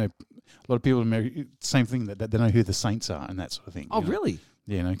like a lot of people in America, same thing that they know who the Saints are and that sort of thing. Oh, really?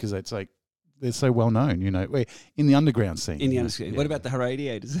 Yeah, because it's like they're so well known. We're in the underground scene. In the underscreen. What about the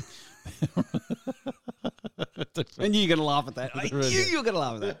Heradiators? I knew you were going to laugh at that. I knew you were going to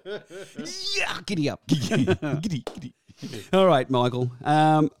laugh at that. Yeah, giddy up. Giddy. All right, Michael.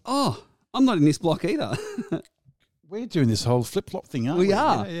 I'm not in this block either. We're doing this whole flip flop thing, aren't we? We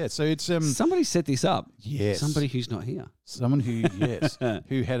are. Yeah. So it's Somebody set this up. yes, Somebody who's not here. someone who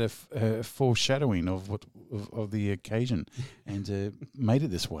who had a foreshadowing of of the occasion and made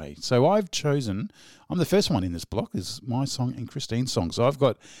it this way. So I've chosen. I'm the first one in this block. Is my song and Christine's song. So I've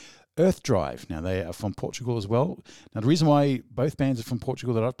got Earth Drive. Now they are from Portugal as well. Now the reason why both bands are from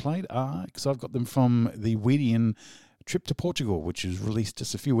Portugal that I've played are because I've got them from the Weedian trip to Portugal, which was released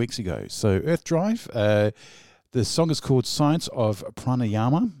just a few weeks ago. So Earth Drive. The song is called Science of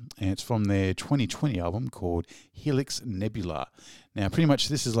Pranayama, and it's from their 2020 album called Helix Nebula. Now, pretty much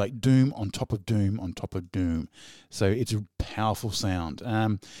this is like doom on top of doom on top of doom. So it's a powerful sound.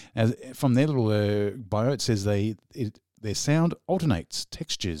 As from their little bio, it says their sound alternates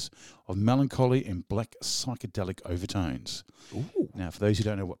textures of melancholy and black psychedelic overtones. Ooh. Now, for those who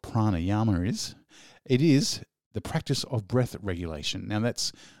don't know what pranayama is, it is the practice of breath regulation. Now,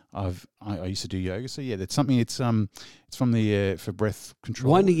 that's I used to do yoga. So yeah, that's something. It's from the for breath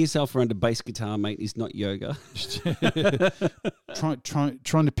control. Winding yourself around a bass guitar, mate, is not yoga. Trying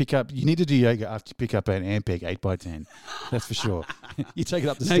to pick up. You need to do yoga after you pick up an Ampeg 8x10. That's for sure. You take it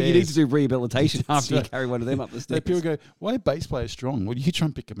up the No, stairs. you need to do rehabilitation after you right. carry one of them up the stairs. People go, why are bass players strong? Well, you try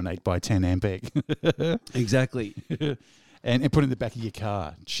and pick up an 8x10 Ampeg. Exactly. and put it in the back of your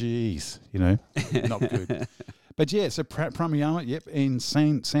car. Jeez, not good. But yeah, so pranayama, yep, in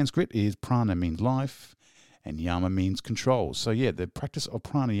Sanskrit is prana means life and yama means control. So yeah, the practice of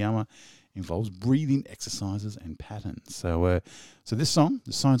pranayama involves breathing exercises and patterns. So this song,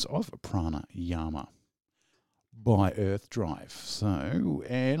 The Science of Pranayama by Earth Drive. So,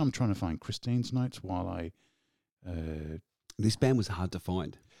 and I'm trying to find Christine's notes while I... This band was hard to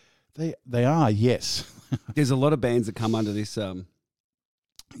find. They are, yes. There's a lot of bands that come under this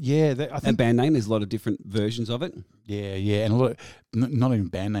Yeah, I think band name. There's a lot of different versions of it. Yeah, and a lot, not even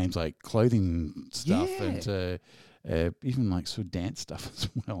band names, like clothing stuff, Yeah. and even like sort of dance stuff as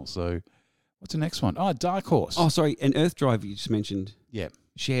well. So, what's the next one? Oh, Dark Horse. Oh, sorry, and Earth Drive you just mentioned yeah.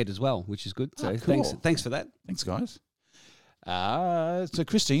 shared as well, which is good. So Oh, cool. thanks for that. Thanks, guys. So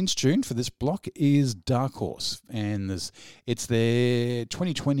Christine's tune for this block is Dark Horse, and it's their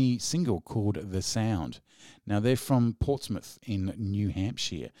 2020 single called The Sound. Now, they're from Portsmouth in New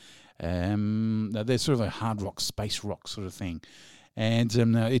Hampshire. Now they're sort of a hard rock, space rock sort of thing. And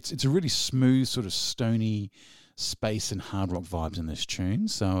now it's a really smooth, sort of stony space and hard rock vibes in this tune.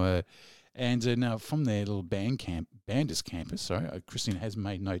 So, now from their little Bandis campus, Christine has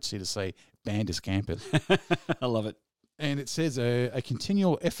made notes here to say Bandis campus. I love it. And it says a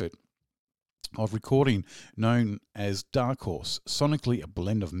continual effort of recording known as Dark Horse, sonically a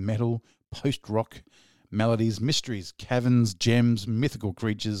blend of metal, post-rock, melodies, mysteries, caverns, gems, mythical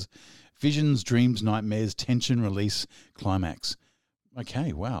creatures, visions, dreams, nightmares, tension, release, climax.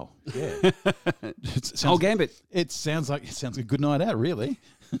 Okay, wow. Yeah. Whole gambit. It sounds like a good night out, really.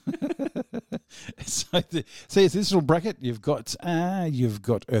 So it's this little bracket. You've got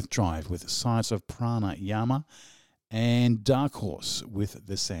Earth Drive with Science of Pranayama and Dark Horse with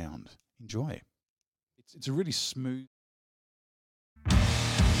The Sound. Enjoy. It's a really smooth.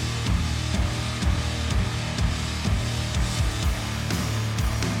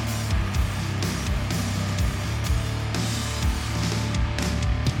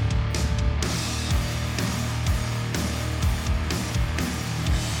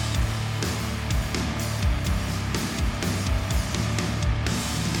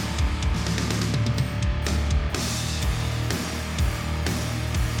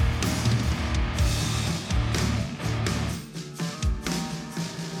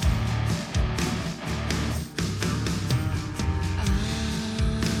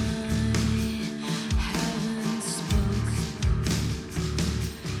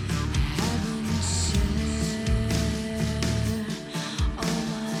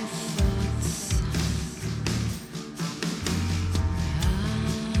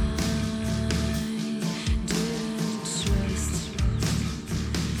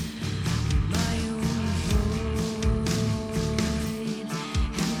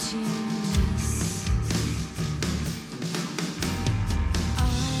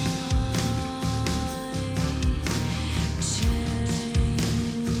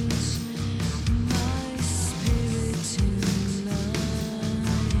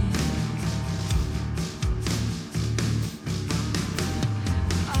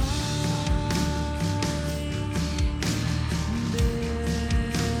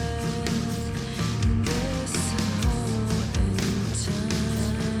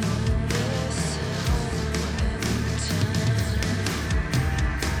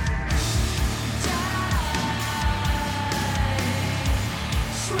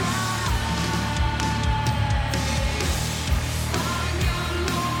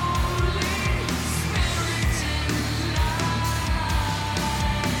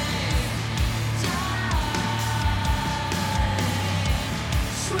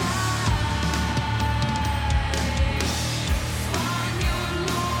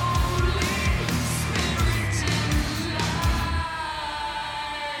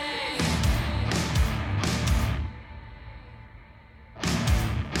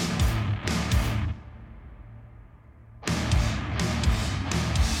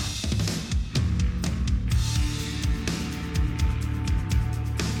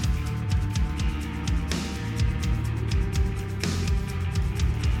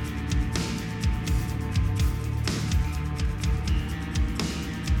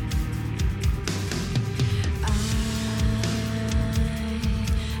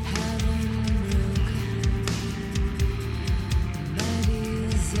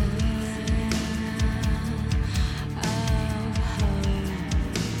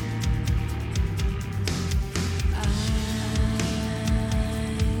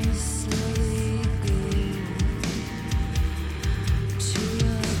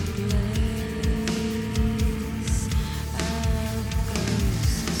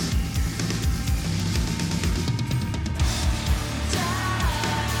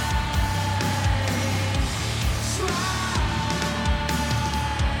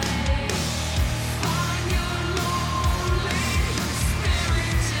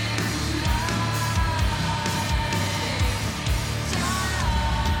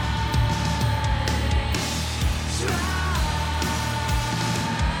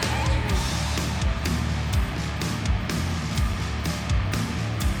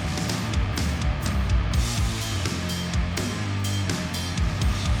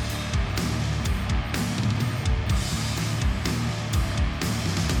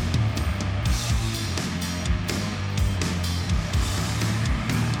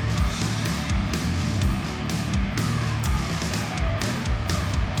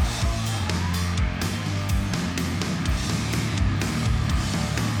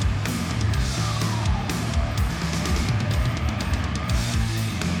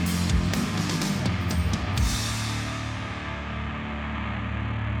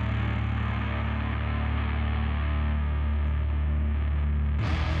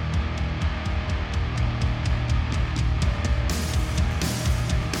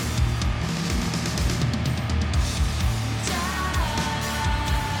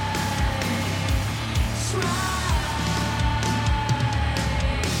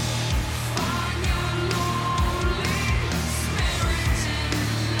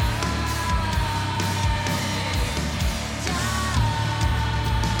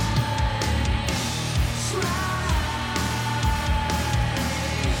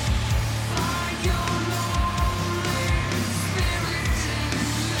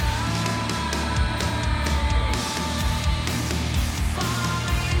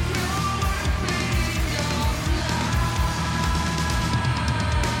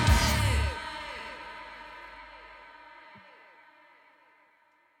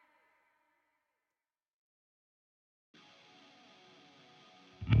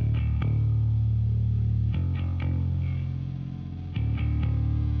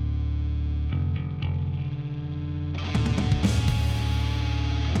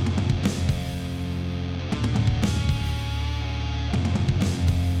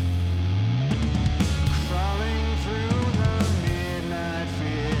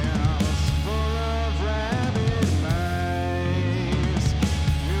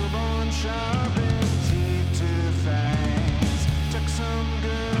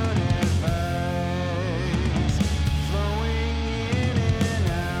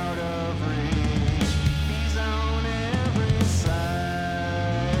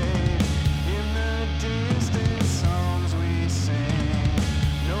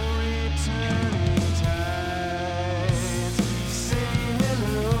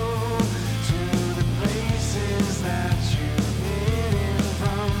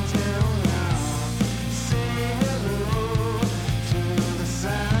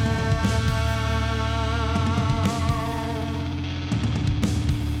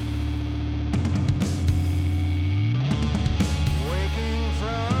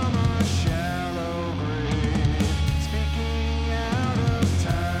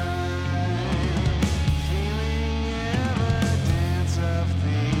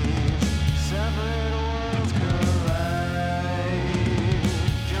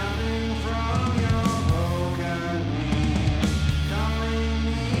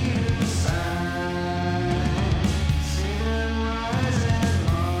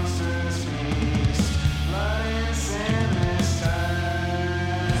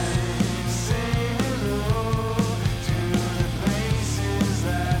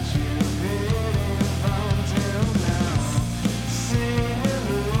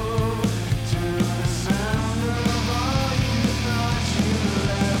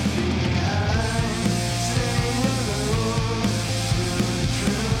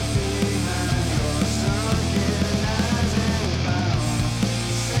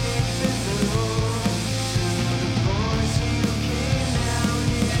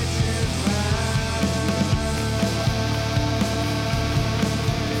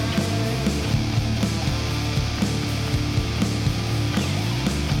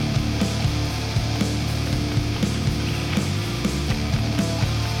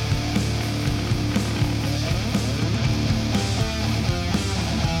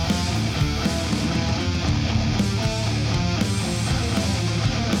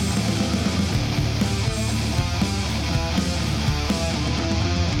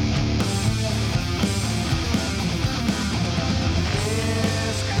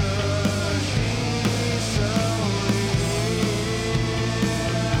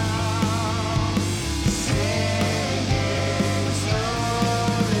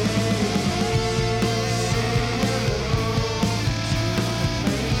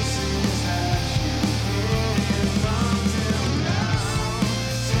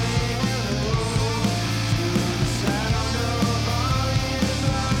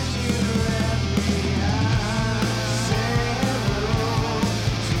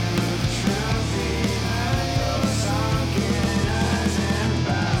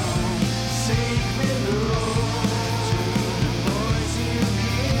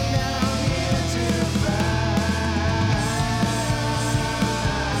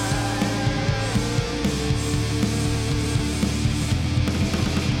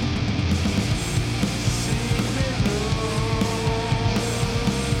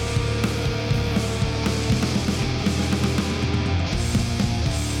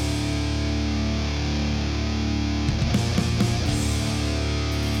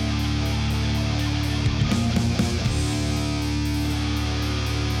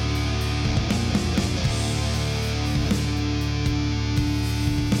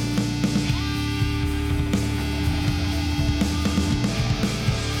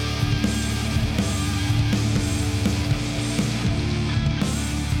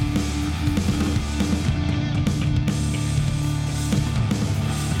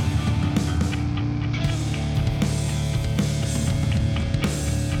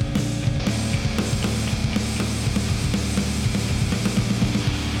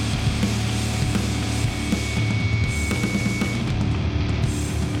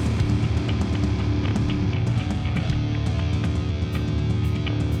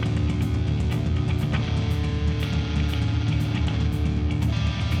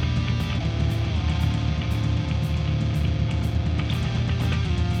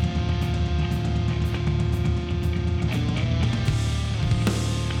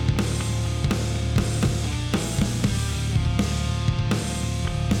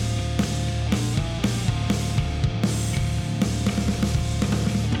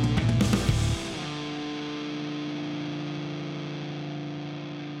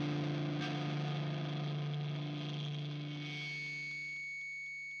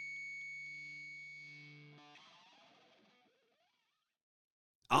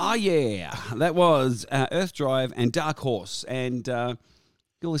 Oh, yeah. That was Earth Drive and Dark Horse. And you're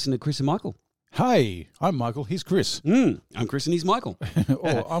listening to Chris and Michael. Hey, I'm Michael. He's Chris. I'm Chris and he's Michael. I'm And we're Chris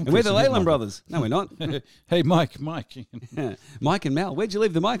the and he's Leyland Michael. brothers. No, we're not. Hey, Mike. Mike and Mel. Where'd you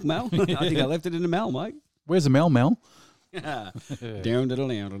leave the mic, Mel? I think I left it in the Mel, Mike. Where's the Mel? Down, down,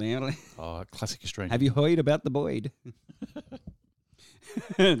 down, down. Oh, classic Australian. Have you heard about the Boyd?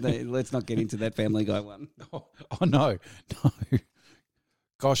 Let's not get into that Family Guy one. Oh, no.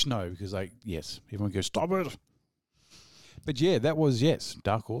 Gosh, no, because yes, everyone goes, stop it. But yeah, that was, yes,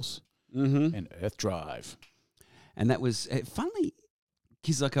 Dark Horse and Earth Drive. And that was, funnily,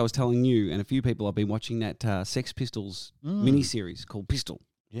 because like I was telling you and a few people, I've been watching that Sex Pistols miniseries called Pistol.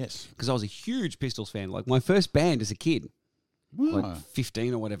 Yes. Because I was a huge Pistols fan. Like my first band as a kid, Wow. like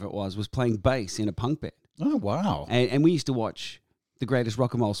 15 or whatever it was playing bass in a punk band. Oh, wow. And we used to watch The Greatest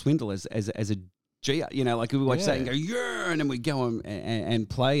Rock and Roll Swindle as a G, you know, like we would watch that and go, yeah, and then we'd go and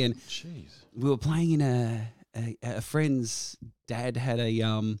play. And Jeez. we were playing in a friend's dad had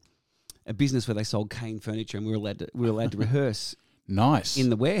a business where they sold cane furniture, and we were allowed to rehearse Nice. in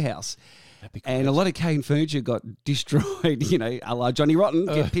the warehouse. That'd be And a lot of cane furniture got destroyed, you know, a la Johnny Rotten,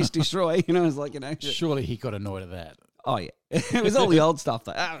 get pissed, destroy. You know, it's like, you know. Surely he got annoyed at that. Oh, yeah. It was all the old stuff,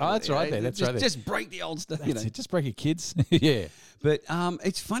 though. Oh, that's right there. That's just, right there. Just break the old stuff, you know. That's it. Just break it, kids. Yeah. But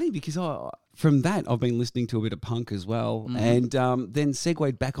it's funny because from that, I've been listening to a bit of punk as well, and then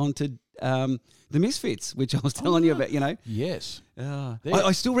segued back onto the Misfits, which I was telling you about, you know. Yes.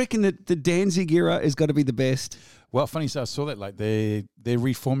 I still reckon that the Danzig era has got to be the best. Well, funny, so I saw that like they're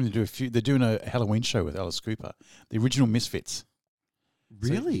reforming to do they're doing a Halloween show with Alice Cooper, the original Misfits. So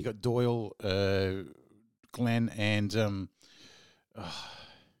Really? you got Doyle, Glenn, and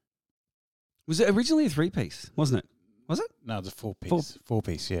Was it originally a 3-piece, wasn't it? Was it? no, it's a 4-piece.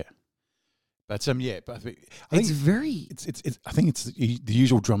 4-piece, yeah. But yeah, but I think It's very it's I think it's the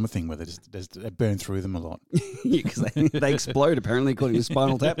usual drummer thing where they burn through them a lot. because they explode apparently according to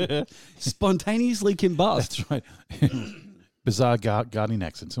Spinal Tap, spontaneously combust. That's right. Bizarre gardening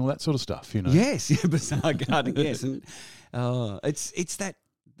accents and all that sort of stuff, you know. Yes, bizarre gardening. Yes, and it's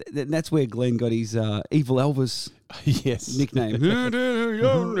that's where Glenn got his Evil Elvis Yes. nickname.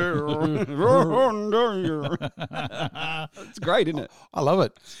 It's great, isn't it? I love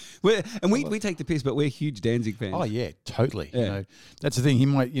it. We take the piss, but we're huge Danzig fans. Oh yeah, totally. You Yeah. know, that's the thing. He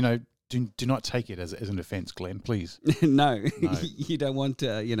might, you know, do not take it as an offence, Glenn. Please No, No. you don't want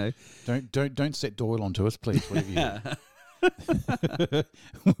you know. don't set Doyle onto us, please. Whatever you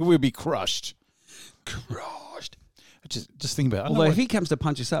we'll be crushed. Crushed. Just think about it. I Although know if he comes to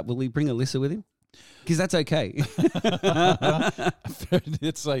punch us up, will he bring Alyssa with him? Because that's okay.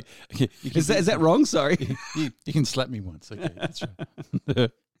 it's like you can, Is that wrong? Sorry. you can slap me once. Okay, that's right.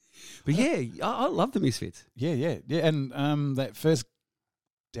 But yeah, I love the Misfits. Yeah. And that first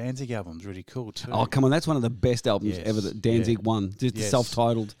Danzig album's really cool too. Oh, come on. That's one of the best albums Yes, ever that Danzig yeah. won. Just Yes.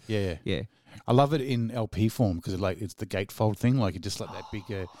 self-titled. Yeah. Yeah. I love it in LP form because it's the gatefold thing, like it just like that big,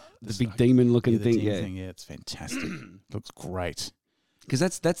 The big demon-looking the thing, demon yeah. thing. Yeah, it's fantastic. Looks great. Because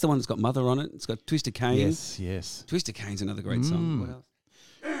that's the one that's got Mother on it. It's got Twisted Cane. Yes. Twisted Cane's another great song. What else?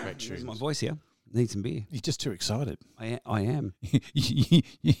 Great Where's tune. my voice here? Need some beer. You're just too excited. I am.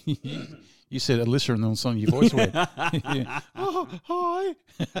 You said Alyssa and then all of a sudden your voice went. Yeah. Oh, hi.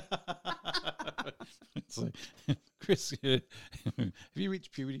 It's like, Chris, have you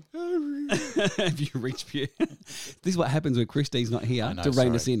reached puberty? Have you reached pure? This is what happens when Christine's not here I know, to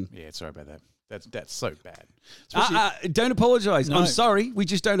rein us sorry. in. Yeah, sorry about that. That's so bad. Especially, Don't apologise. No. I'm sorry. We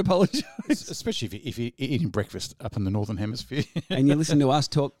just don't apologise. especially if you're eating breakfast up in the Northern Hemisphere. And you listen to us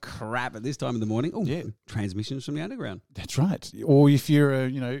talk crap at this time of the morning. Oh, Yeah. transmissions from the underground. That's right. Or if you're,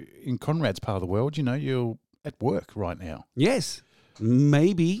 in Conrad's part of the world, you're at work right now. Yes.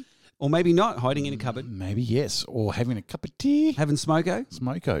 Maybe. Or maybe not. Hiding in a cupboard. Maybe yes. Or having a cup of tea. Having smoko.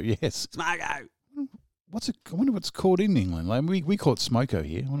 Smoko, yes. Smoko. I wonder what's called in England. Like we call it smoko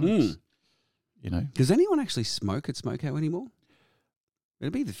here. I wonder if it's, Does anyone actually smoke at Smoko anymore?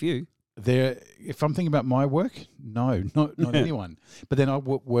 It'd be the few. If I'm thinking about my work, no, not anyone. But then I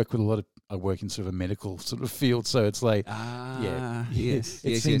work with I work in sort of a medical sort of field, so it's like, Yes.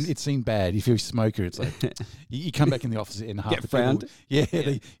 It's seen bad. If you're a smoker, it's like you come back in the office and half Get the frowned.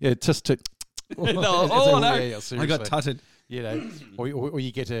 people, just to. I seriously. got tutted. Or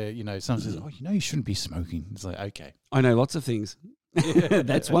you get someone says, you shouldn't be smoking. It's like, okay. I know lots of things.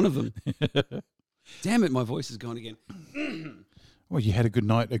 That's one of them. Damn it, my voice is gone again. Well, you had a good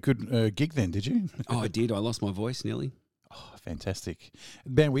night, a good gig then, did you? Oh, I did. I lost my voice nearly. Oh, fantastic. The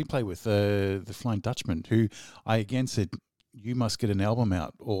band we play with, the Flying Dutchman, who I again said, you must get an album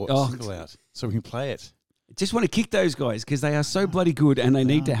out or a single out so we can play it. Just want to kick those guys because they are so bloody good, and they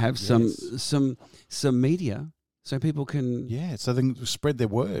need to have some media so people can so they can spread their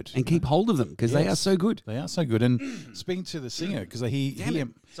word and keep hold of them because they are so good. They are so good. And speaking to the singer, because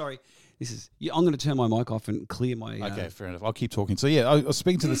Sorry, I'm going to turn my mic off and clear my. Okay, fair enough. I'll keep talking. So I was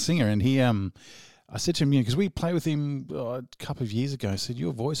speaking to the singer, and he I said to him, because we played with him a couple of years ago. I said,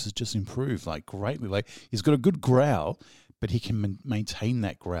 your voice has just improved like greatly. Like he's got a good growl, but he can maintain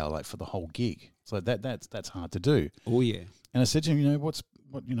that growl like for the whole gig. So that's hard to do. Oh yeah. And I said to him, what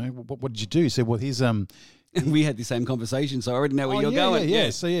did you do? He said, well, he's we had the same conversation, so I already know where you're going. Yeah.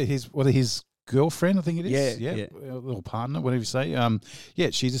 So his girlfriend, I think it is. Yeah. Little partner, whatever you say.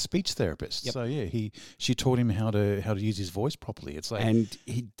 She's a speech therapist. Yep. So she taught him how to use his voice properly. It's like, and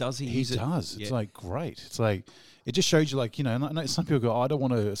he does. It's like great. It's like it just shows you, like, I know some people go, I don't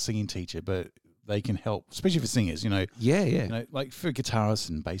want a singing teacher, but they can help, especially for singers. Yeah. Like for guitarists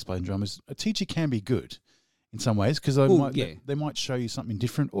and bass players and drummers, a teacher can be good in some ways because they might show you something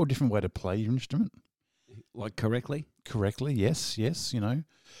different or a different way to play your instrument. Like correctly? Correctly, yes. Because,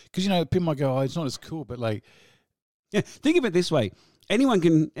 people might go, it's not as cool, but like... Yeah, think of it this way. Anyone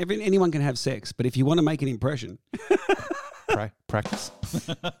can have sex, but if you want to make an impression... practice.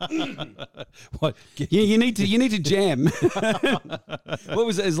 What? You need to jam. What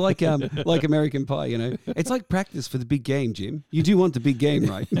was it? It's like American Pie, It's like practice for the big game, Jim. You do want the big game,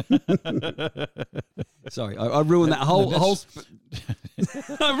 right? Sorry, I ruined that whole.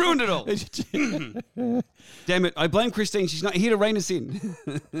 I ruined it all. Damn it! I blame Christine. She's not here to rein us in.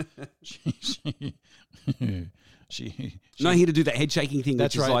 She's not here to do that head shaking thing.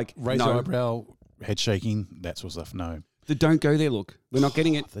 That's which right. Is like raise your eyebrow, head shaking, that sort of stuff. No. The don't go there look. We're not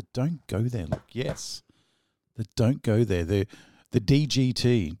getting it. The don't go there look. Yes. The don't go there. The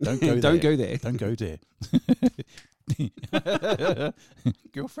DGT. Don't go there. Don't go there. Don't go there.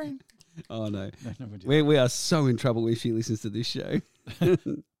 Girlfriend? Oh, no. We are so in trouble when she listens to this show.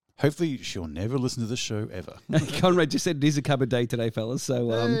 Hopefully she'll never listen to this show ever. Conrad just said it is a cupboard day today, fellas. So,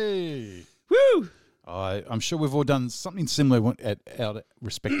 hey. Woo! I'm sure we've all done something similar at our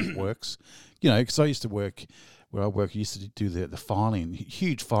respective works. Because I used to work... Where I work, I used to do the filing,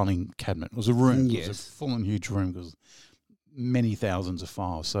 huge filing cabinet. It was a room. Yes. It was a full and huge room because many thousands of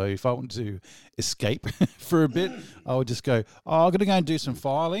files. So if I wanted to escape for a bit, I would just go, I'm going to go and do some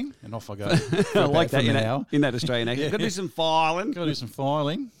filing. And off I go. I like that in that Australian accent. Got to do some filing. Got to do some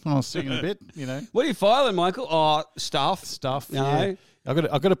filing. I'll sing in a bit, What are you filing, Michael? Oh, stuff. No. Yeah.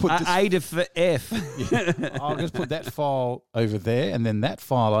 I've got to put this. A to for F. I'm going to put that file over there and then that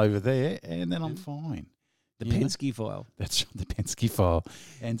file over there, and then I'm fine. The Penske file. That's the Penske file.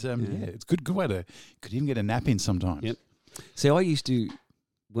 And it's good way to, could even get a nap in sometimes. Yep. See, I used to,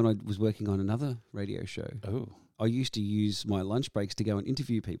 when I was working on another radio show, I used to use my lunch breaks to go and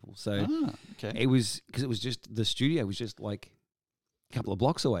interview people. So it was, because it was just, the studio was just like a couple of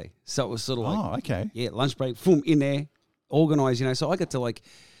blocks away. So it was sort of like, lunch break, boom, in there, organised, So I got to like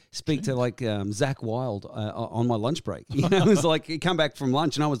speak to Zach Wilde on my lunch break. It was like, he come back from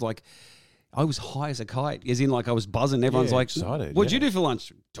lunch and I was like, I was high as a kite, as in like I was buzzing. Everyone's like, excited, what'd you do for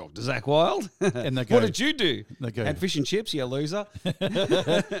lunch? Talk to Zach Wilde. And they go, what did you do? They go, had fish and chips, you loser.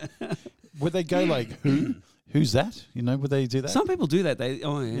 Would they go like, who? Who's that? Would they do that? Some people do that.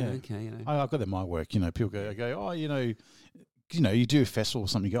 Okay. I've got that in my work. People go, you do a festival or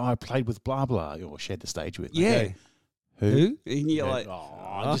something. You go, I played with blah, blah, or shared the stage with. Yeah. Go, who? And you're like,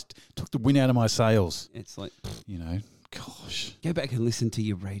 I just took the wind out of my sails. It's like, gosh. Go back and listen to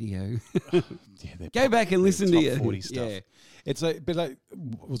your radio. Go back and listen to your 40 stuff. Yeah. It's like, but like, it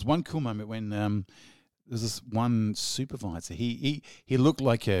was one cool moment when there's this one supervisor. He looked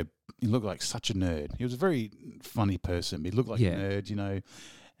like such a nerd. He was a very funny person. But he looked like a nerd,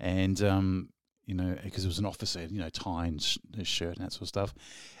 and because it was an officer, tie and shirt and that sort of stuff.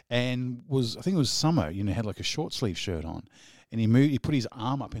 And I think it was summer. Had like a short sleeve shirt on, and he put his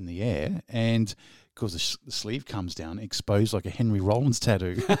arm up in the air and. Because the sleeve comes down, exposed like a Henry Rollins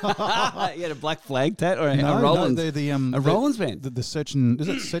tattoo. You had a black flag tat or a Rollins? No, a Rollins band. The search and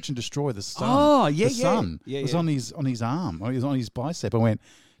destroy the sun. Oh yeah, the sun was on his arm. It was on his bicep. I went,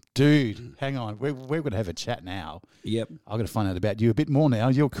 dude, hang on, we're going to have a chat now. Yep, I've got to find out about you a bit more now.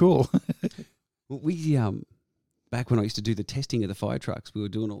 You're cool. We back when I used to do the testing of the fire trucks, we were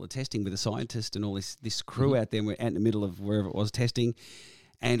doing all the testing with a scientist and all this crew out there. And we're out in the middle of wherever it was testing.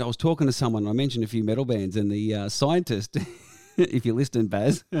 And I was talking to someone, I mentioned a few metal bands, and the scientist, if you're listening,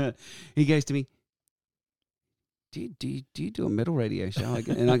 Baz, he goes to me, do you do a metal radio show?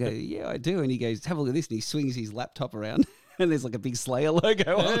 And I go, yeah, I do. And he goes, have a look at this. And he swings his laptop around, and there's like a big Slayer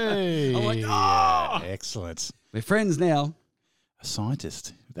logo on it. I'm like, oh! Excellent. We're friends now. A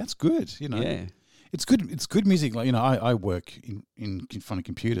scientist. That's good, Yeah. It's good. It's good music. Like, I work in front of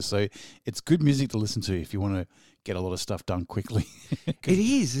computers, so it's good music to listen to if you want to get a lot of stuff done quickly. It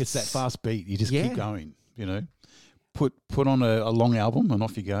is. It's that fast beat. You just Yeah. keep going. Put on a long album and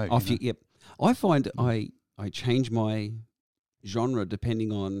off you go. Yep. I find I change my genre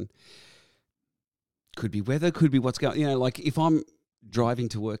depending on, could be weather, could be what's going. Like if I'm driving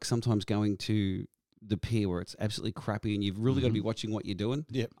to work, sometimes going to the pier where it's absolutely crappy and you've really got to be watching what you're doing.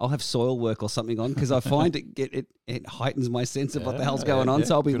 Yep. I'll have soil work or something on because I find it heightens my sense of what the hell's going on. Yeah,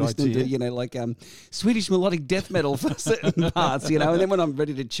 So I'll be good listening idea. to like Swedish melodic death metal for certain parts, and then when I'm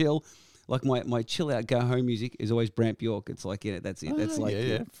ready to chill, like my chill out go home music is always Bramp York. It's like that's it. That's like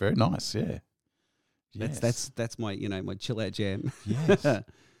yeah, very nice. Yeah, that's my my chill out jam. Yes.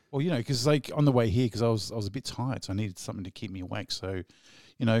 Well, because like on the way here, because I was a bit tired, so I needed something to keep me awake. So,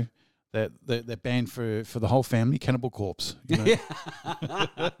 that band for the whole family, Cannibal Corpse. Because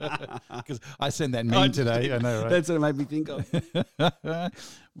I sent that meme today. I know, right? That's what it made me think of.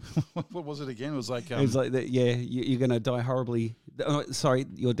 What was it again? It was like, It was like that. Yeah, you're going to die horribly. Oh, sorry,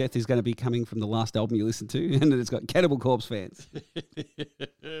 your death is going to be coming from the last album you listened to, and it's got Cannibal Corpse fans.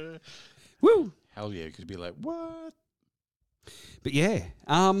 Woo! hell yeah, could be like, what? But yeah,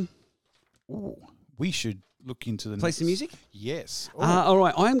 Ooh, we should look into the play some music. Yes. All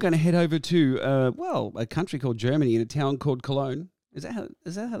right, I am going to head over to a country called Germany in a town called Cologne. Is that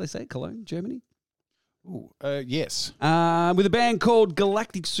how they say it? Cologne, Germany? Ooh, yes. With a band called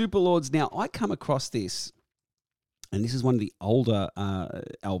Galactic Superlords. Now, I come across this, and this is one of the older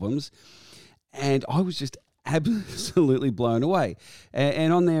albums, and I was just absolutely blown away.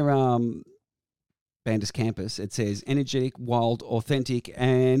 And on their Bandus Campus, it says energetic, wild, authentic,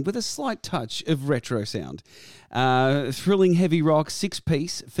 and with a slight touch of retro sound. Thrilling heavy rock,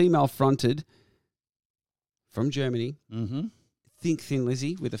 6-piece, female-fronted, from Germany. Mm-hmm. Think Thin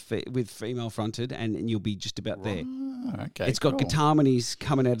Lizzy with female fronted, and you'll be just about there. Okay, It's got cool. guitar harmonies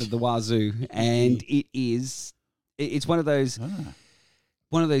coming out of the wazoo, and it's one of those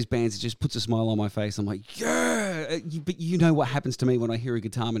bands that just puts a smile on my face. I'm like, yeah, but you know what happens to me when I hear a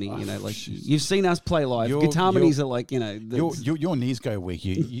guitar harmony. Like you've seen us play live. Guitar harmonies are like your knees go weak.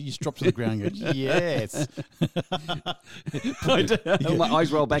 You just drop to the ground and go, yes. My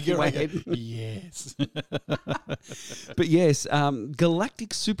eyes roll back in my head. Yes. But yes, Galactic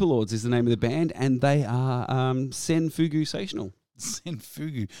Superlords is the name of the band, and they are Senfugu Sational.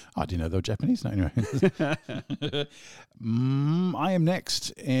 Senfugu. I didn't know they were Japanese. No, anyway. I am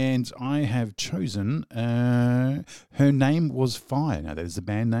next, and I have chosen Her Name Was Fire. Now, that is the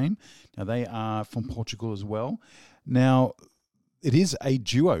band name. Now, they are from Portugal as well. Now, it is a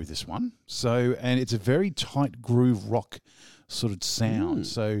duo, this one. And it's a very tight groove rock sort of sound.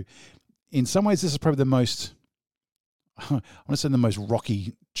 So, in some ways, this is probably the most... I want to say the most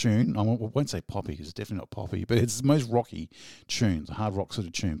rocky tune. I won't say poppy because it's definitely not poppy, but it's the most rocky tune, the hard rock sort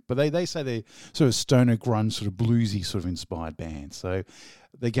of tune. But they say they're sort of stoner grunge, sort of bluesy sort of inspired band. So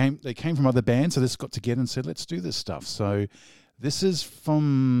they came from other bands, so they just got together and said, let's do this stuff. So this is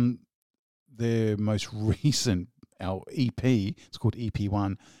from their most recent EP. It's called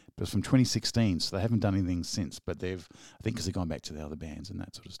EP1. But it's from 2016, so they haven't done anything since. But I think because they've gone back to the other bands and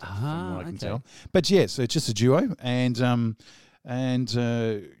that sort of stuff, from what I can tell. But yeah, so it's just a duo, and her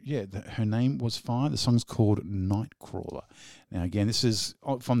name was Fire. The song's called Nightcrawler. Now again, this is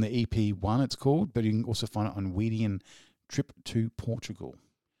from the EP1. It's called, but you can also find it on Weedian Trip to Portugal.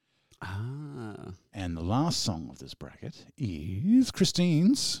 And the last song of this bracket is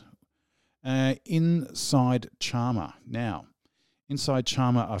Christine's Inside Charmer. Now, Inside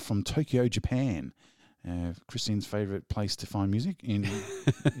Charmer are from Tokyo, Japan. Christine's favourite place to find music is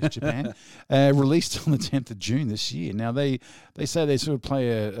Japan. Released on the 10th of June this year. Now, they say they sort of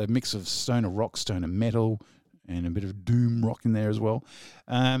play a mix of stoner rock, stoner metal, and a bit of doom rock in there as well.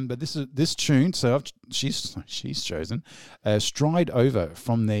 But this tune, so she's chosen Stride Over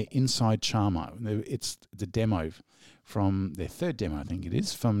from their Inside Charmer. It's the demo from their third demo, I think it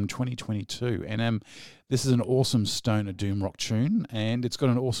is, from 2022. And this is an awesome stoner doom rock tune, and it's got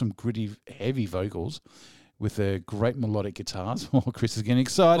an awesome gritty, heavy vocals with great melodic guitars. Oh, Chris is getting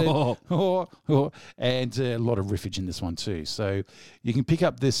excited. And a lot of riffage in this one too. So you can pick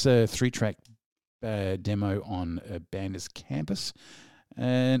up this 3-track demo on Bandus Campus,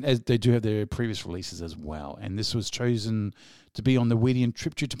 and as they do have their previous releases as well. And this was chosen to be on the Weedian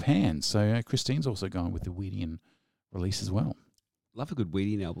Trip to Japan. So Christine's also going with the Weedian release as well. Love a good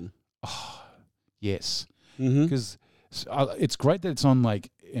Weedian album. Oh, yes. Because it's great that it's on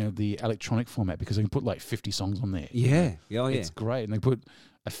like the electronic format, because they can put like 50 songs on there. Yeah. Oh, yeah. It's great. And they put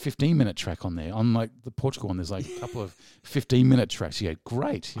a 15-minute track on there. On like the Portugal one, there's like a couple of 15-minute tracks. Yeah,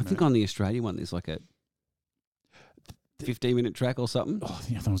 great. I think on the Australian one, there's like a 15-minute track or something. Oh, I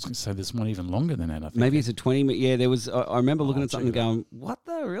think I was going to say there's one even longer than that. I think Maybe it's a 20-minute. Yeah, there was. I remember looking I'll at something and check it out. going, "What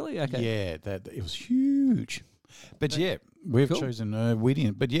the really?" Okay. Yeah, that it was huge. But yeah, we've Cool. chosen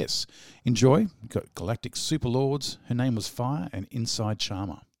Weedian. But yes, enjoy. We've got Galactic Superlords. Her name was Fire and Inside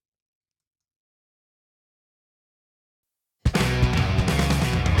Charmer.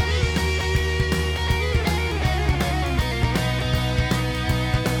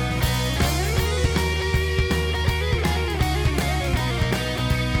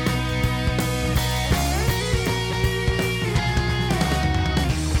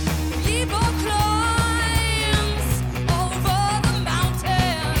 Evil climbs over the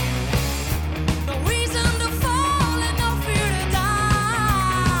mountain. No reason to fall and no fear to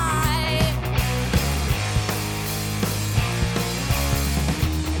die.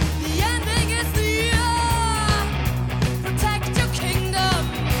 The ending is near. Protect your kingdom.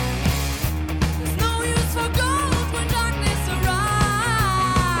 There's no use for gold when darkness arrives.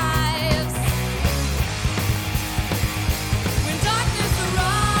 When darkness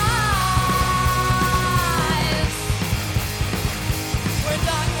arrives, when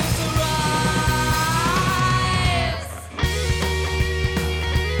darkness arrives.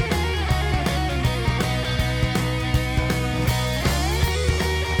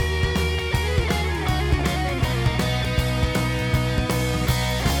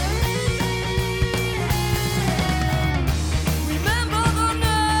 Remember the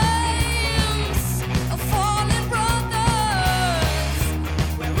names of fallen brothers,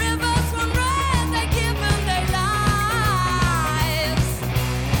 where rivers run red, they given their lives.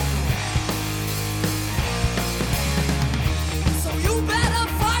 So you better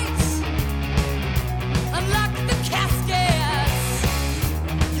fight, unlock the caskets.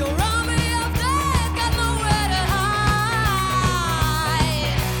 Your army of dead got nowhere to hide.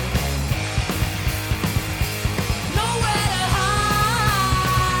 Nowhere to hide.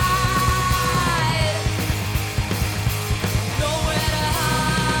 Nowhere to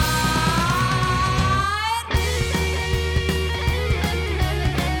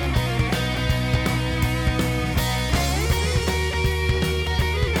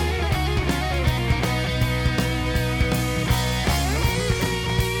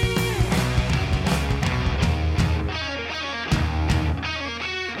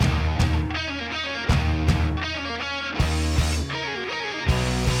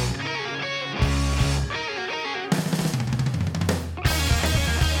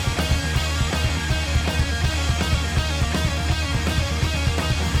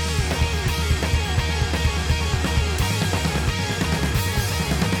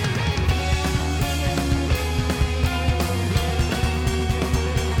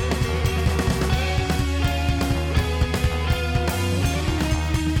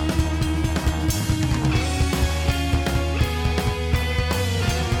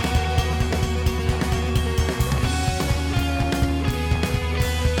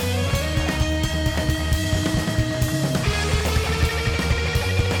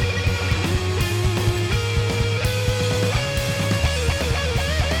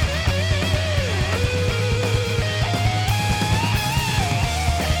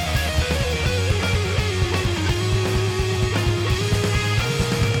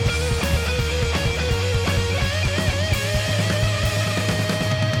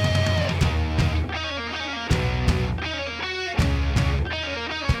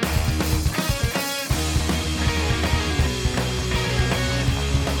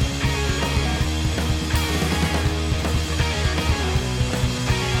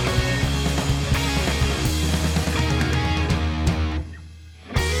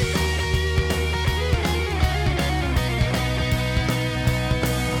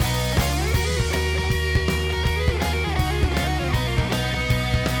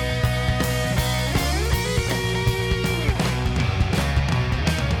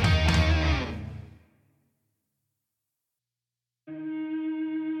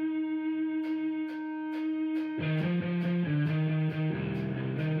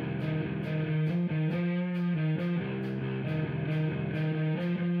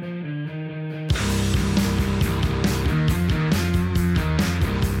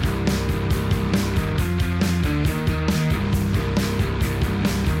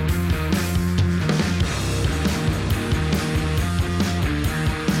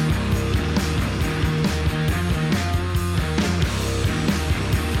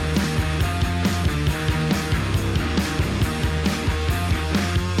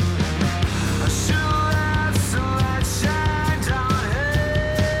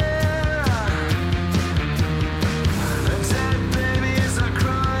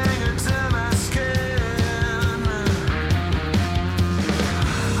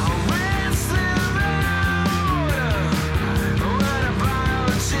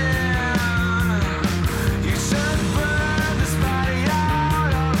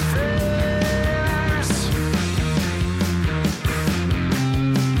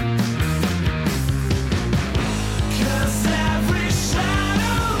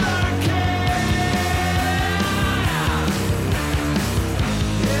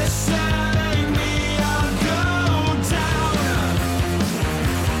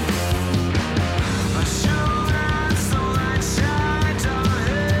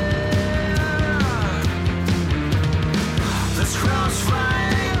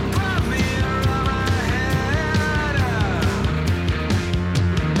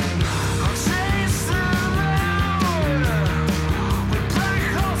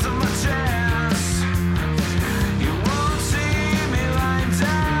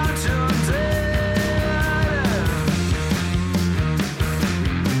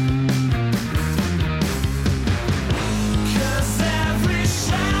Every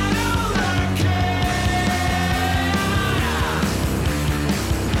shadow lurking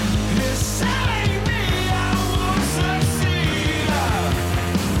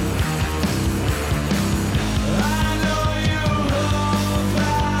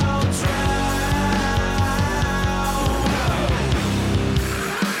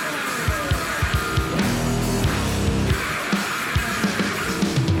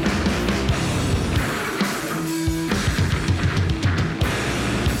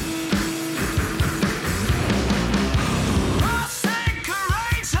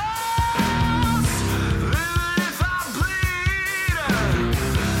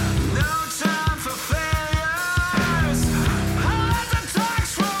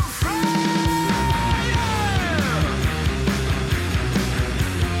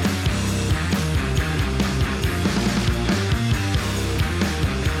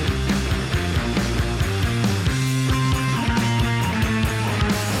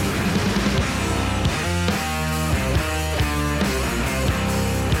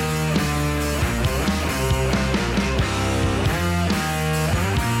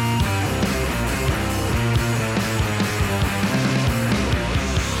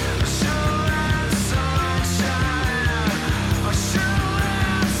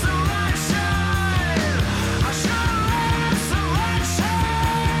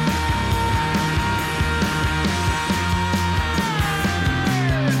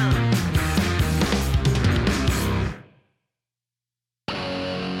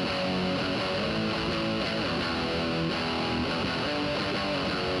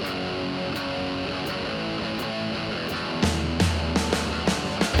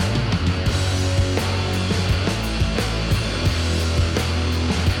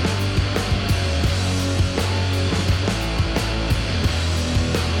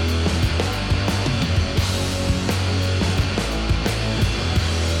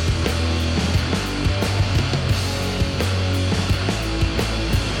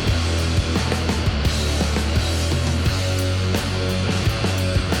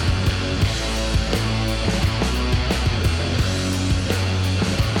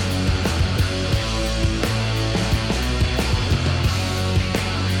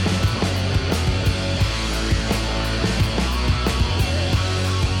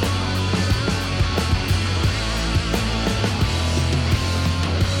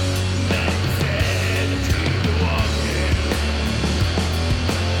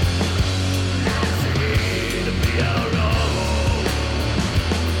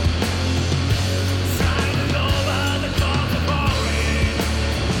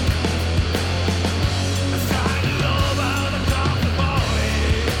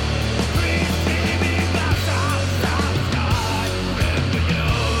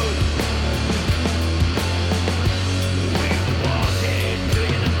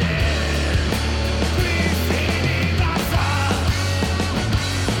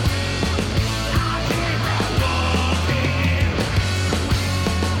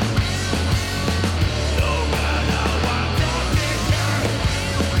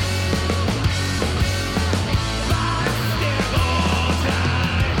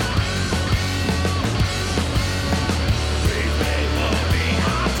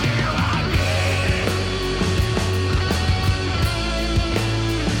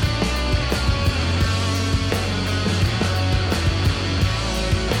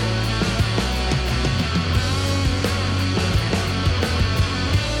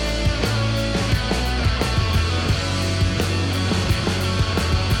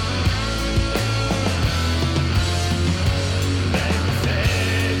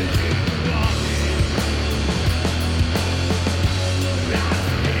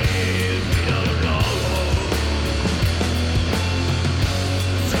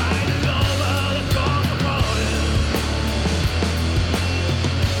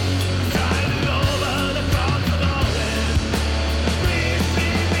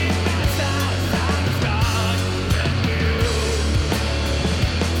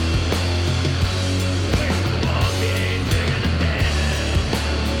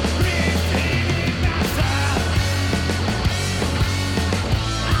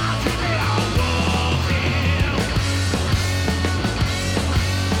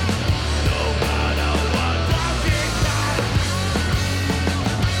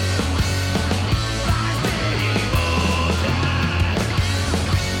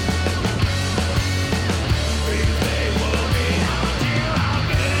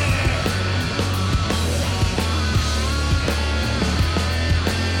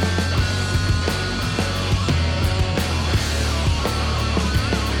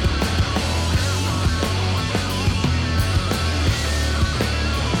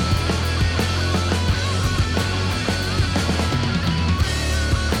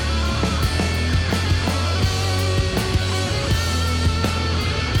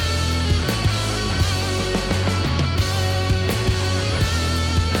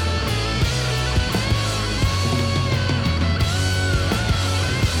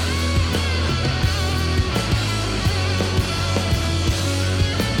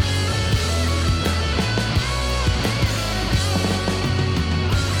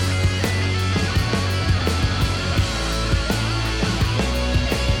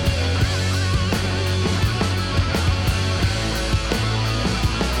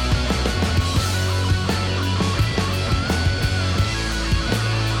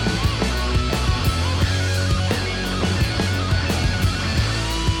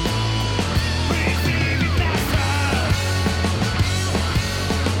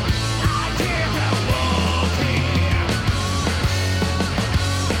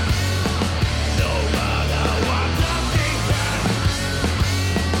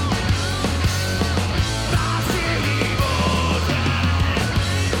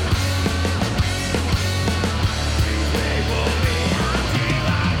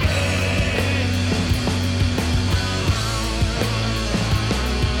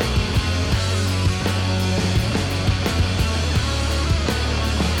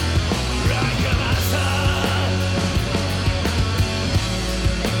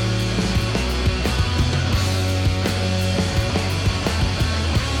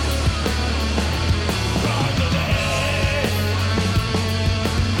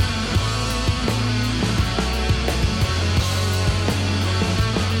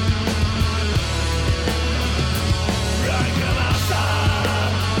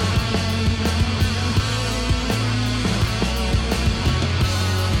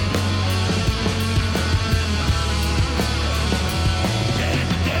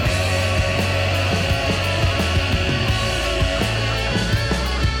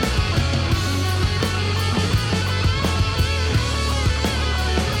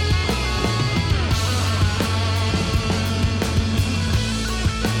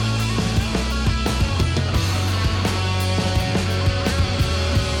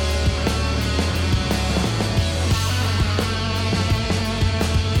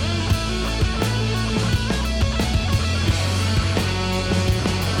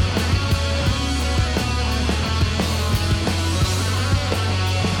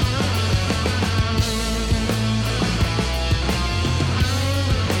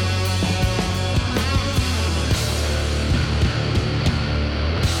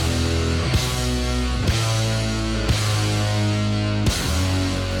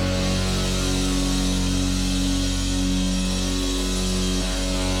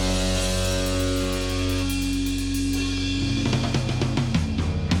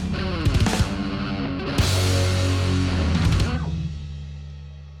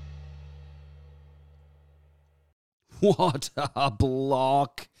What a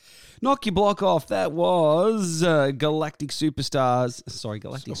block. Knock your block off. That was Galactic Superstars. Sorry,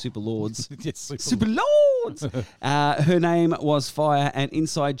 Galactic Superlords. Yes, Superlords. Her name was Fire and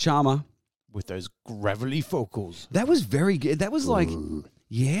Inside Charmer. with those gravelly vocals. That was very good. That was like,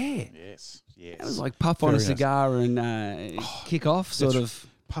 yeah. Yes, yes. That was like puff on Very a nice. cigar and kick off, sort That's- of.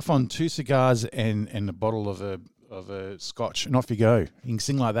 Puff on 2 cigars and a bottle of a scotch, and off you go. You can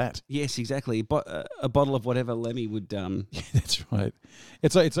sing like that. Yes, exactly. But a bottle of whatever Lemmy would. Yeah, that's right.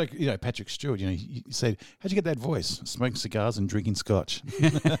 It's like Patrick Stewart. You said, "How'd you get that voice? Smoking cigars and drinking scotch."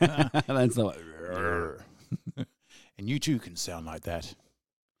 That's not. And you too can sound like that.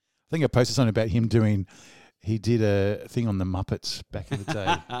 I think I posted something about him doing. He did a thing on the Muppets back in the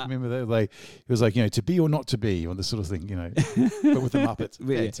day. Remember that? Like it was like to be or not to be, or this sort of thing. But with the Muppets,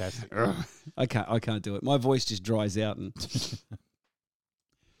 Yeah. fantastic. I can't do it. My voice just dries out. And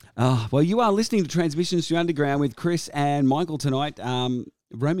well, you are listening to Transmissions to Underground with Chris and Michael tonight.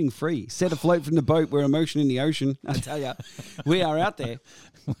 Roaming free, set afloat from the boat. We're emotion in the ocean. I tell you, we are out there.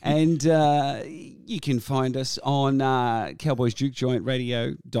 And you can find us on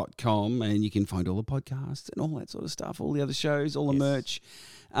cowboysjukejointradio.com, and you can find all the podcasts and all that sort of stuff, all the other shows, all the merch.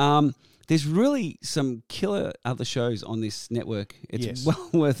 There's really some killer other shows on this network. It's well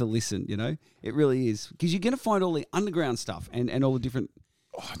worth a listen, It really is. Because you're going to find all the underground stuff and all the different...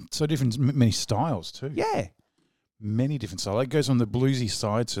 So different, many styles too. Yeah. Many different styles. It goes on the bluesy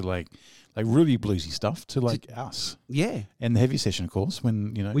side to like really bluesy stuff to like us. Yeah. And the heavy session, of course,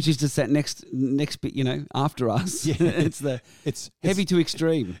 when Which is just that next bit, after us. Yeah. it's heavy to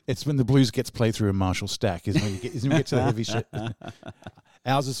extreme. It's when the blues gets played through a Marshall stack, is when you get to the heavy shit.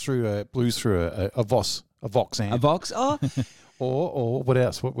 Ours is through a blues through a Vox amp. A Vox? Oh, Or what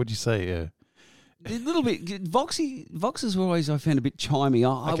else? What would you say? a little bit. Voxes were always, I found, a bit chimey.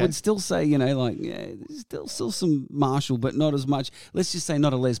 I Okay. would still say, there's still some Marshall, but not as much. Let's just say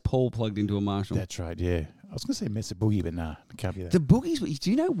not a Les Paul plugged into a Marshall. That's right, yeah. I was going to say Mesa Boogie, but nah, it can't be that. The boogies, do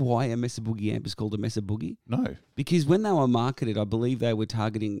you know why a Mesa Boogie amp is called a Mesa Boogie? No. Because when they were marketed, I believe they were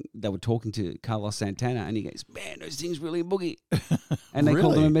talking to Carlos Santana, and he goes, "Man, those things really boogie," and they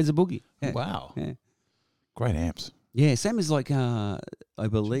called them a Really? Mesa Boogie. Yeah. Wow. Yeah. Great amps. Yeah, same as I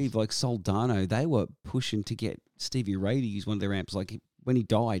believe like Soldano, they were pushing to get Stevie Ray to use one of their amps. Like when he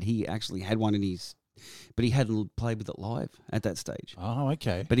died, he actually had one in his, but he hadn't played with it live at that stage. Oh,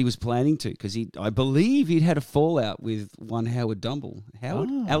 okay. But he was planning to because I believe he'd had a fallout with one Howard Dumble.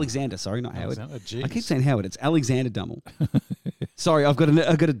 Alexander, sorry, not Howard. Alexander, I keep jeez. saying Howard. It's Alexander Dumble. Sorry, I've got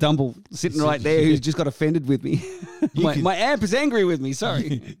a Dumble sitting right there who's just got offended with me. My amp is angry with me.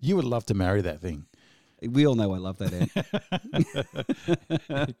 Sorry. You would love to marry that thing. We all know I love that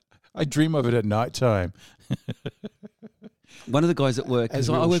amp. I dream of it at night time. One of the guys at work, As because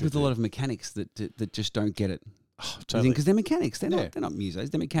we I all work should with a do. lot of mechanics that just don't get it. Totally. Because they're mechanics. They're Yeah. not musos.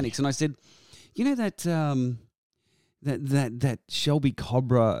 They're mechanics. And I said, that Shelby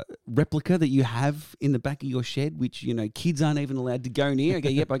Cobra replica that you have in the back of your shed, which kids aren't even allowed to go near. I go,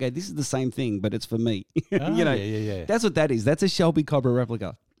 yep. I go, this is the same thing, but it's for me. Yeah. That's what that is. That's a Shelby Cobra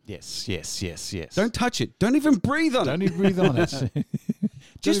replica. Yes. Don't touch it. Don't even breathe on Don't it. even breathe on it.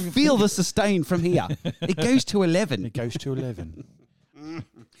 Just feel the sustain from here. It goes to 11. It goes to 11.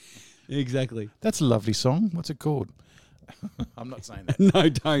 Exactly. That's a lovely song. What's it called? I'm not saying that. No,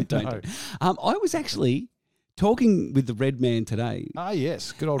 don't. No. I was actually talking with the Red Man today, Ah,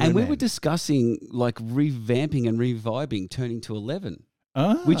 yes. Good old and Red we Man. were discussing like revamping and revibing, turning to 11,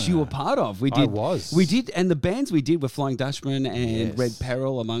 Ah, which you were part of. We I did. was. We did, and the bands we did were Flying Dutchman and Yes. Red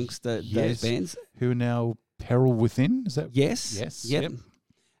Peril amongst those Yes. bands. Who are now Peril Within? Is that? Yes. Yes. Yep.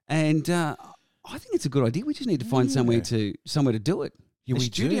 And I think it's a good idea. We just need to find somewhere to do it. Yeah, A we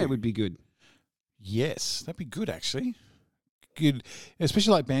studio do. would be good. Yes, that'd be good actually. Good,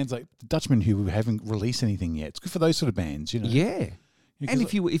 especially like bands like the Dutchman who haven't released anything yet. It's good for those sort of bands, Yeah. Yeah, 'cause And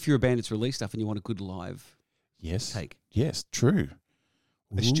like- if you're a band that's released stuff and you want a good live yes, take. yes, true.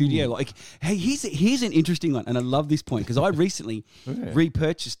 A studio, like, hey, here's an interesting one, and I love this point because I recently Yeah.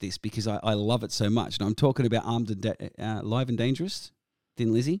 repurchased this because I love it so much, and I'm talking about Live and Dangerous,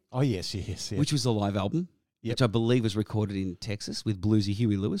 Thin Lizzy, Oh yes, which was a live album, Yep. which I believe was recorded in Texas with bluesy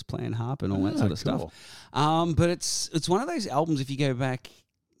Huey Lewis playing harp and all that Ah, sort of cool. stuff. But it's one of those albums. If you go back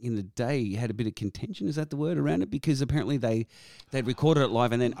in the day, had a bit of contention. Is that the word around it? Because apparently they'd recorded it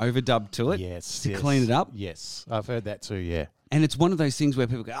live and then overdubbed to it Yes, to clean it up. Yes, I've heard that too. Yeah, And it's one of those things where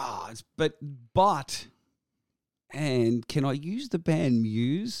people go, and can I use the band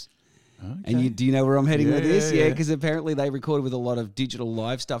Muse? okay. And do you know where I'm heading with this? Yeah. Yeah, because apparently they recorded with a lot of digital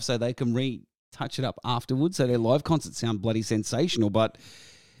live stuff so they can retouch it up afterwards. So their live concerts sound bloody sensational. But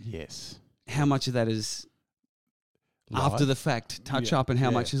yes, how much of that is after live. the fact touch Yeah, up and how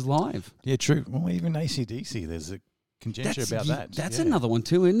yeah. much is live. Yeah, true. Well, even AC/DC, there's a conjecture about that. That's Yeah. another one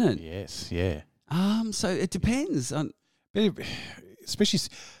too, isn't it? Yes, yeah. So it depends on. But especially,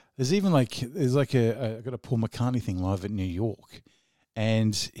 there's even there's I got a Paul McCartney thing live at New York,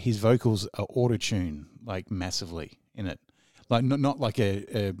 and his vocals are auto-tuned like massively in it, like not like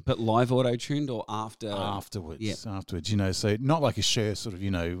a But live auto tuned or after? afterwards, yeah. afterwards, so not like a Cher sort of,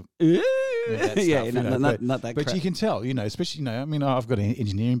 yeah, that stuff, not that. but crap. you can tell, especially, I mean, I've got an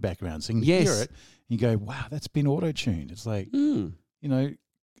engineering background, so you can hear Yes. it, and you go, wow, that's been auto-tuned. It's like, Mm.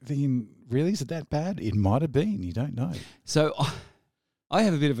 thinking, really, is it that bad? It might have been. You don't know. So I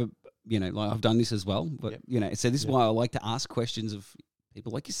have a bit of a, like I've done this as well, but Yep. so this is Yep. why I like to ask questions of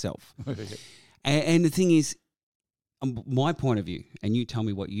people like yourself. And the thing is, my point of view, and you tell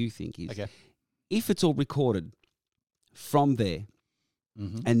me what you think is, Okay. if it's all recorded from there,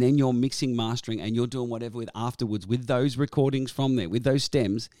 Mm-hmm. and then you're mixing, mastering, and you're doing whatever with afterwards with those recordings from there, with those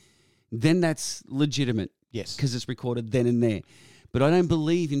stems, then that's legitimate Yes. because it's recorded then and there. But I don't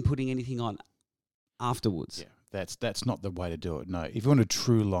believe in putting anything on afterwards Yeah, that's not the way to do it. No, if you want a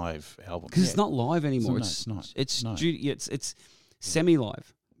true live album, because it's not live anymore. No, it's it's not. It's No. it's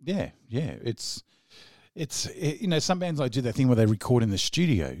semi-live. Yeah, it's some bands like do that thing where they record in the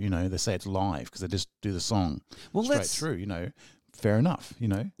studio. They say it's live because they just do the song Well, straight that's through. Fair enough.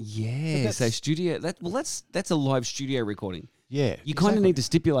 yeah. So that's- studio that's a live studio recording. Yeah, You kind of need to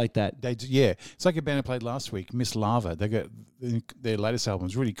stipulate that. They do, yeah, it's like a band I played last week, Miss Lava. They got their latest album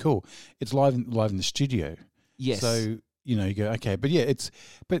is really cool. It's live in the studio. Yes. So you go okay, but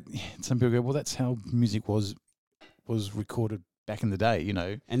but some people go, well, that's how music was recorded back in the day.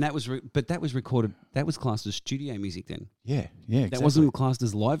 And that was but that was recorded. That was classed as studio music then. Yeah, yeah, That wasn't classed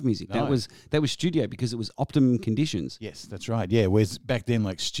as live music. No. That was studio because it was optimum conditions. Yes, that's right. Yeah, whereas back then,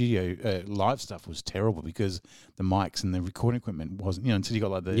 like studio live stuff was terrible because the mics and the recording equipment wasn't. Until you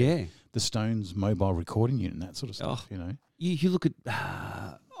got like the Stones mobile recording unit and that sort of stuff. You look at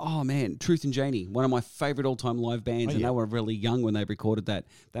oh man, Truth and Janie, one of my favorite all time live bands, and yeah. they were really young when they recorded that.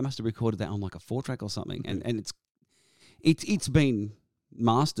 They must have recorded that on like a 4-track or something, and it's been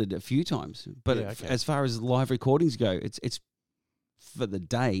mastered a few times. But Yeah, okay. as far as live recordings go, it's for the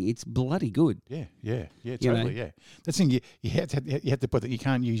day, it's bloody good. Yeah, yeah, yeah, You know? totally. Yeah, that's the thing. You have to put that. You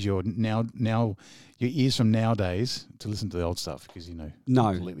can't use your now your ears from nowadays to listen to the old stuff because No.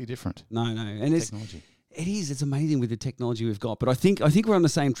 completely different No, and technology. it's amazing with the technology we've got. But I think we're on the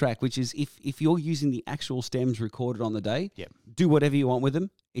same track, which is if you're using the actual stems recorded on the day, Yep. do whatever you want with them.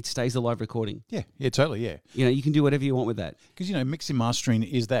 It stays a live recording. Yeah, totally. Yeah, You can do whatever you want with that. because mixing mastering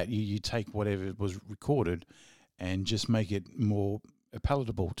is that you take whatever was recorded and just make it more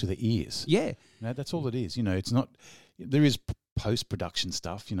palatable to the ears. Yeah. That's all it is. It's not. There is post production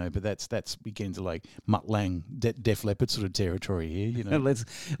stuff, but that's we get into like Mutt Lang, Def Leppard sort of territory here.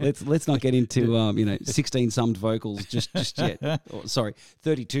 Let's not get into 16 summed vocals just yet. Or, sorry,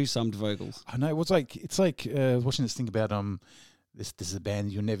 32 summed vocals. I know. It's like watching this thing about this is a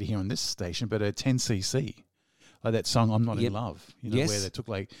band you'll never hear on this station, but 10cc, like that song "I'm Not Yep. in Love," Yes. where they took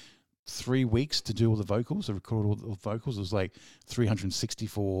like 3 weeks to do all the vocals, to record all the vocals. It was like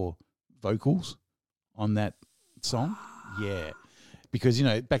 364 vocals on that song. Yeah. Because,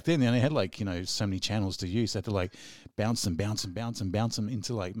 back then they only had like, so many channels to use. They had to like bounce them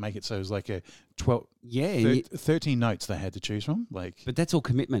into like make it so it was like a 12, Yeah, and 13 notes they had to choose from. Like, but that's all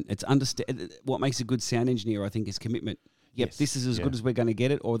commitment. It's what makes a good sound engineer, I think, is commitment. Yep, Yes, this is as yeah. good as we're going to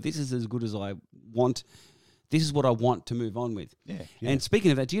get it, or this is as good as I want. This is what I want to move on with. yeah. And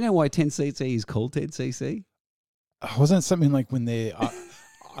speaking of that, do you know why 10cc is called 10cc? Wasn't that something like when they're,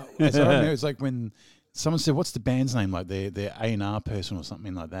 as I remember, it's like when someone said, what's the band's name? Like their A&R person or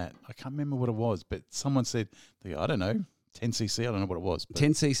something like that. I can't remember what it was, but someone said, I don't know, 10cc, I don't know what it was. But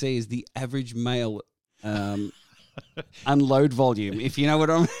 10cc is the average male unload volume, if you know what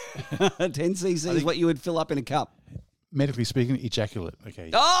I'm 10cc is what you would fill up in a cup. medically speaking, ejaculate. Okay.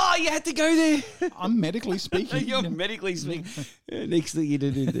 Oh, you had to go there. I'm medically speaking. You're medically speaking. Next thing you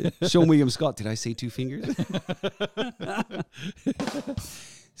did, Sean William Scott. Did I see 2 fingers?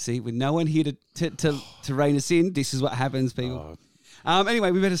 See, with no one here to rein us in, this is what happens, people.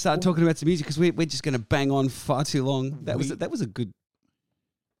 Anyway, we better start talking about some music because we're just going to bang on far too long. That was a good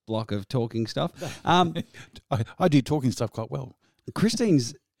block of talking stuff. I do talking stuff quite well.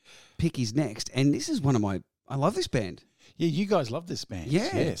 Christine's pick is next, and this is one of my. I love this band. Yeah, you guys love this band.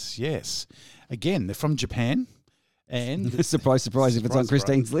 Yeah. Yes. Again, they're from Japan. And Surprise, surprise, if it's on Surprise,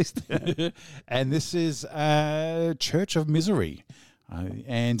 Christine's list. and this is Church of Misery.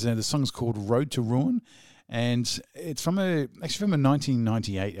 And the song's called Road to Ruin. And it's from a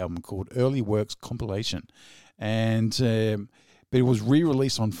 1998 album called Early Works Compilation. And but it was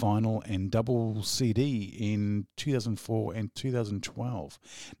re-released on vinyl and double CD in 2004 and 2012.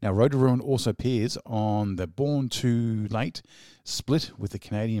 Now, Road to Ruin also appears on the Born Too Late split with the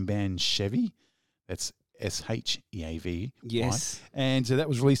Canadian band Chevy. That's SHEAV. Yes. And that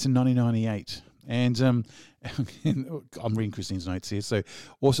was released in 1998. And I'm reading Christine's notes here. So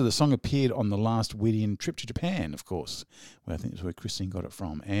also the song appeared on the last Whittian trip to Japan, of course. Well, I think that's where Christine got it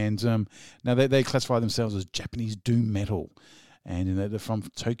from. And now they classify themselves as Japanese doom metal. And they're from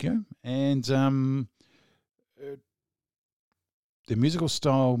Tokyo. And the musical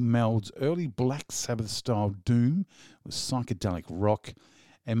style melds early Black Sabbath-style doom with psychedelic rock.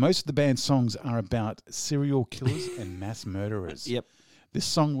 And most of the band's songs are about serial killers and mass murderers. Yep. This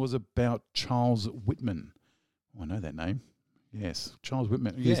song was about Charles Whitman. Oh, I know that name. Yes, Charles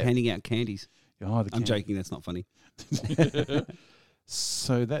Whitman. He was handing out candies. Oh, I'm joking. That's not funny.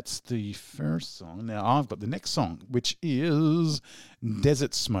 So that's the first song. Now I've got the next song, which is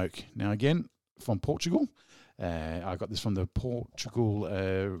Desert Smoke. Now again, from Portugal. I got this from the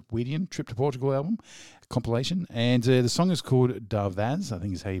Portugal Whittian Trip to Portugal album compilation. And the song is called Darvaz, I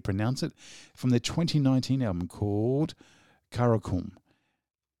think is how you pronounce it, from their 2019 album called Karakum.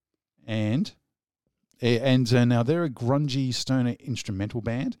 And now they're a grungy stoner instrumental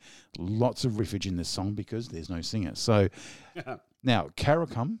band. Lots of riffage in this song because there's no singer. So now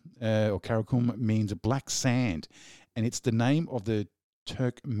Karakum means black sand, and it's the name of the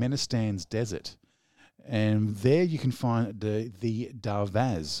Turkmenistan's desert. And there you can find the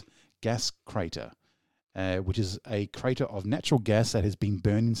Darvaz gas crater, which is a crater of natural gas that has been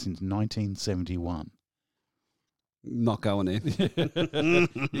burning since 1971. Not going there.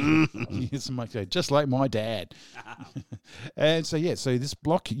 Just like my dad. And so this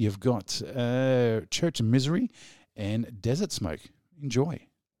block you've got Church of Misery and Desert Smoke. Enjoy.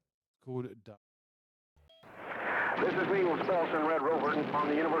 Called This is Neil Spelson, Red Rover, on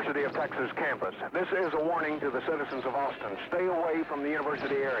the University of Texas campus. This is a warning to the citizens of Austin. Stay away from the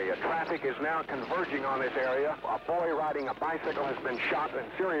university area. Traffic is now converging on this area. A boy riding a bicycle has been shot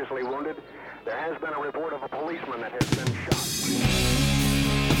and seriously wounded. There has been a report of a policeman that has been shot.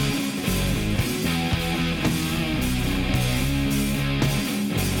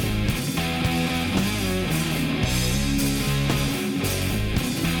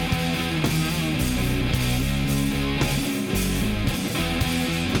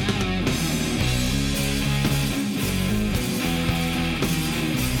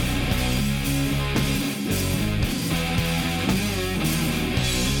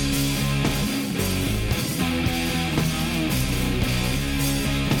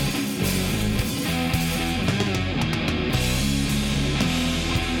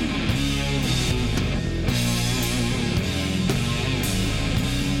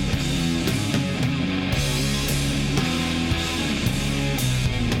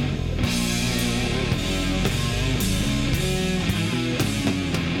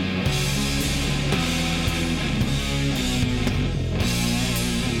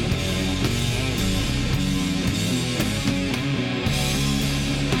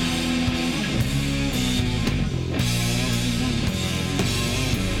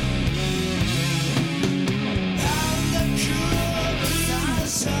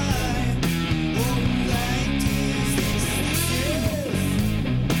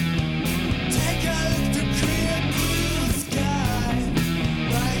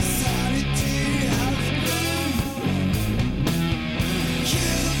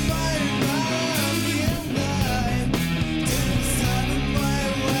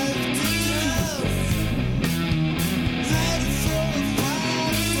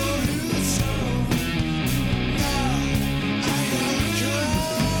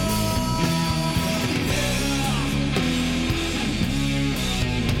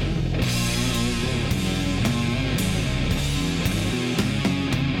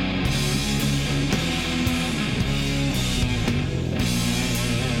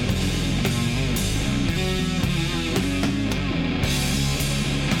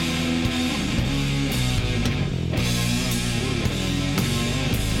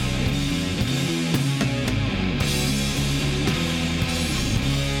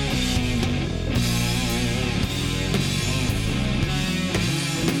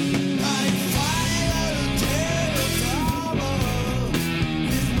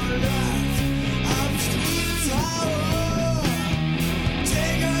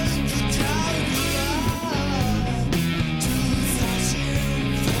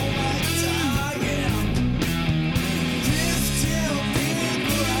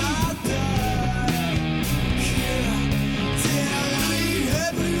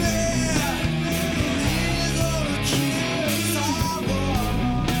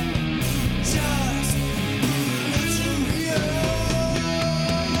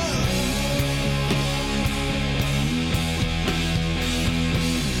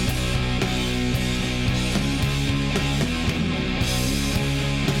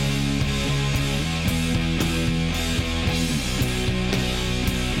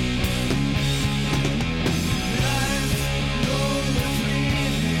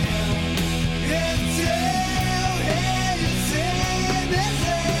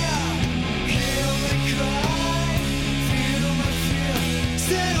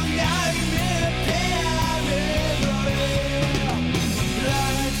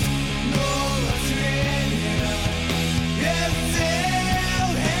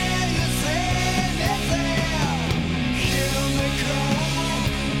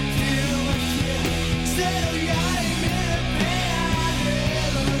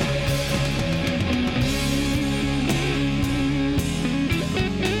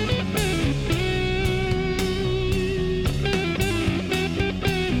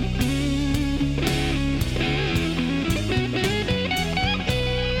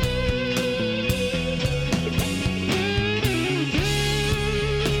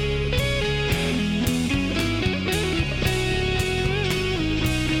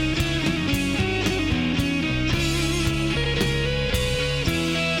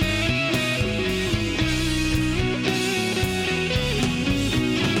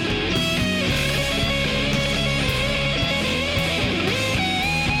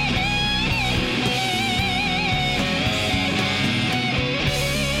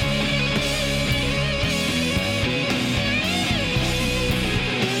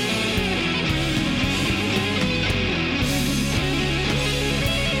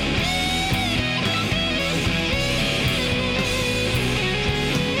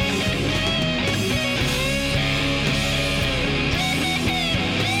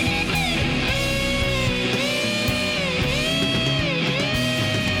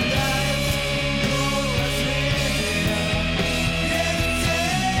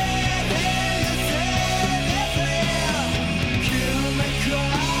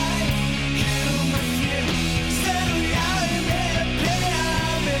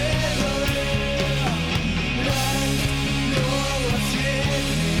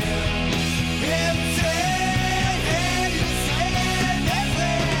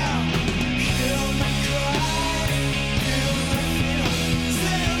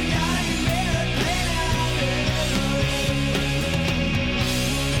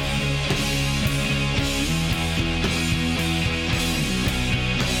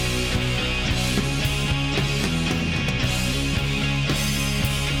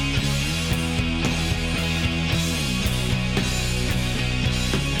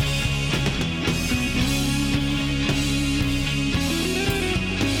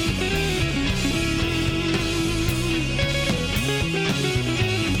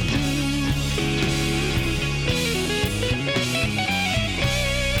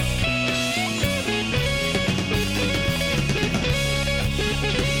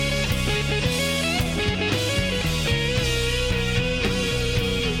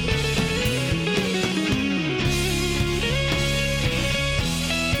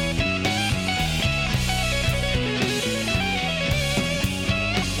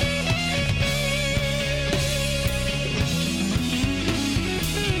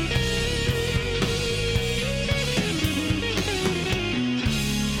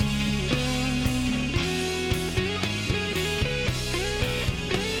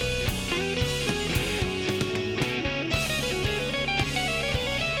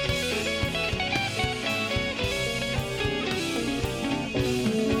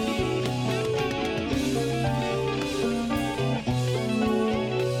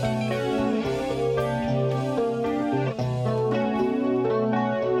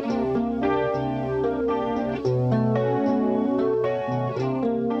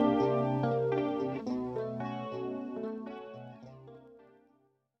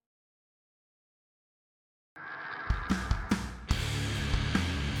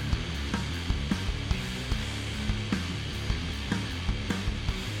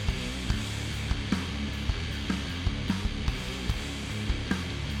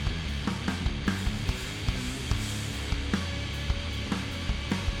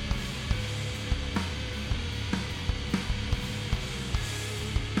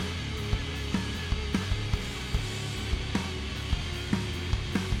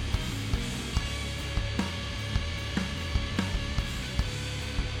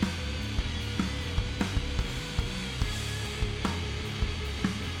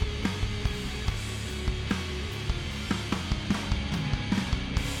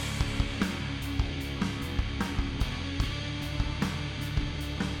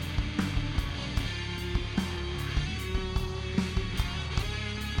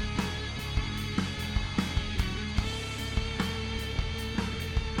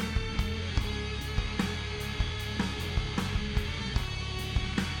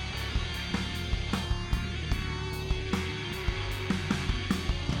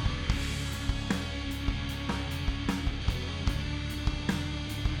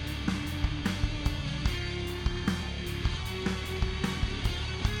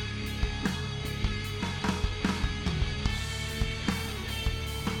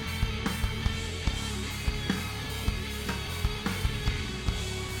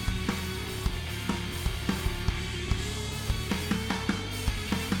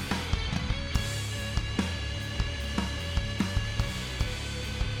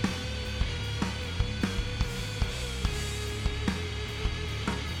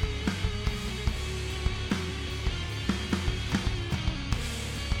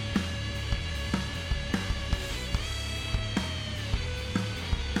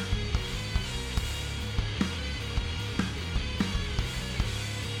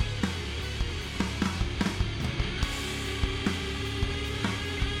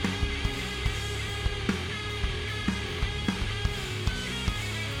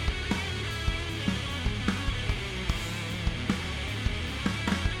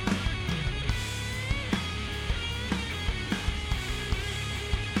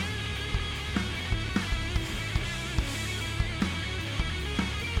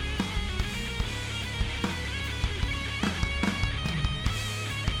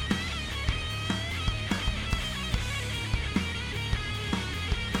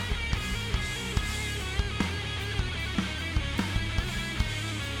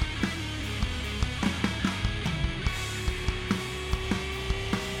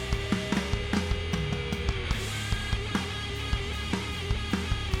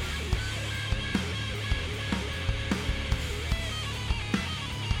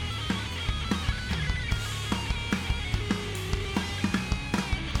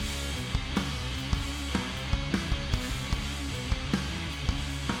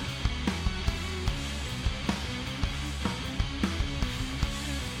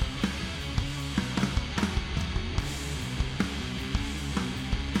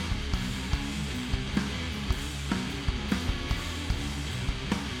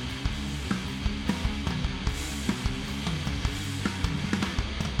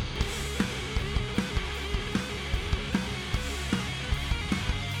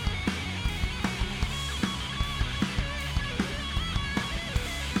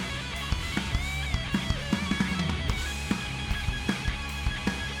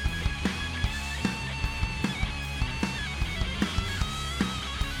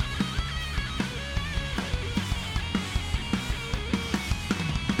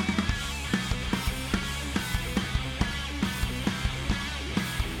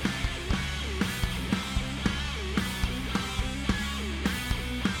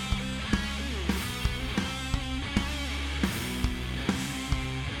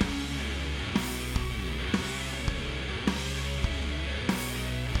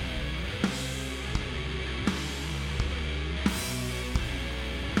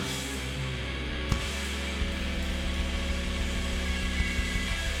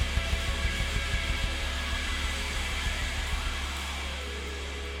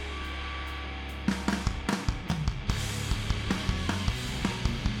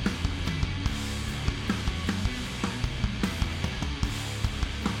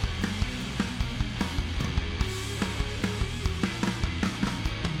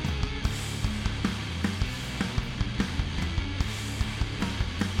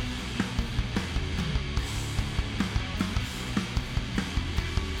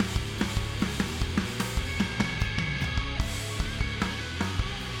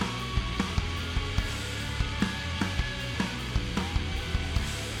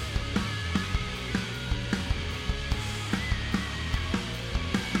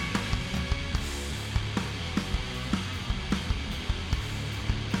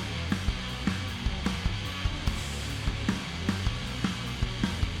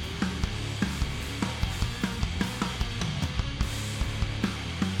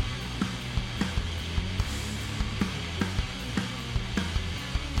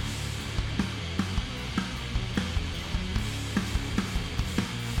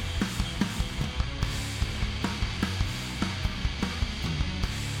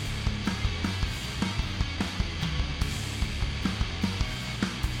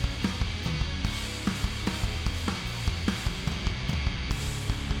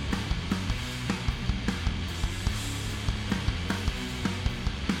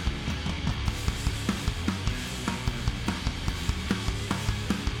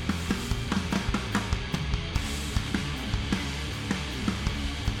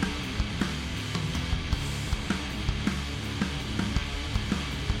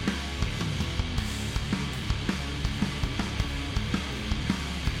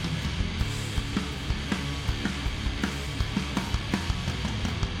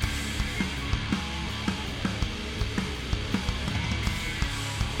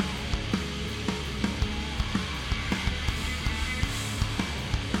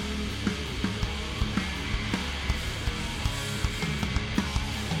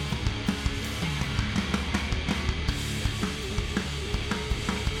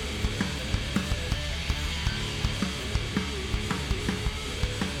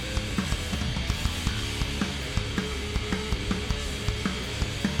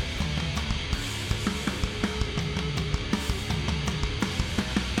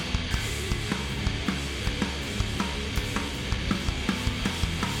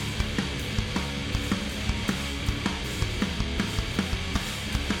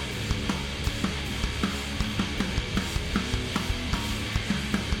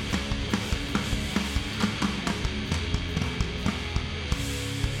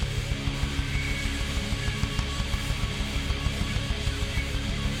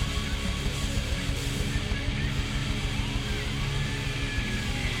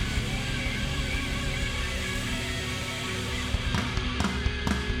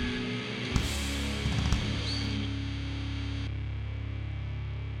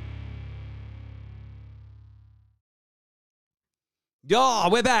 Oh,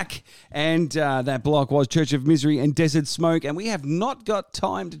 we're back. And that block was Church of Misery and Desert Smoke. And we have not got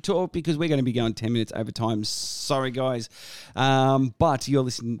time to talk because we're going to be going 10 minutes over time. Sorry, guys. But you're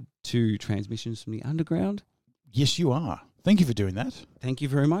listening to Transmissions from the Underground. Yes, you are. Thank you for doing that. Thank you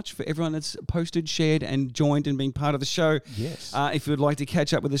very much for everyone that's posted, shared, and joined and been part of the show. Yes. If you would like to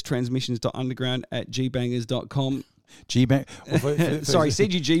catch up with us, transmissions.underground@gbangers.com. G-Bang. Sorry,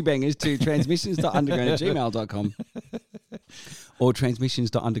 send your G-bangers to transmissions.underground@gmail.com or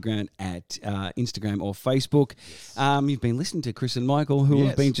transmissions.underground at Instagram or Facebook. You've been listening to Chris and Michael, who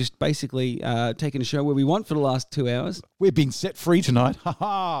have been just basically taking a show where we want for the last 2 hours. We've been set free tonight. Ha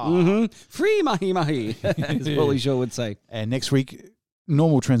ha. Mm-hmm. Free mahi mahi, as Paulie Shaw would say. And next week,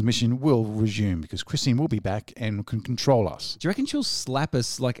 normal transmission will resume because Christine will be back and can control us. Do you reckon she'll slap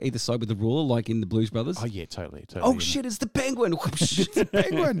us like either side with the ruler, like in the Blues Brothers? Oh, yeah, totally. Oh, shit, it's the penguin. It's a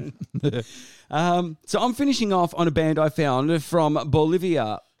penguin. So I'm finishing off on a band I found from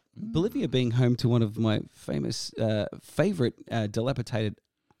Bolivia. Bolivia being home to one of my famous, favorite dilapidated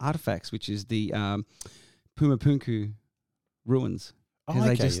artifacts, which is the Pumapunku ruins. Because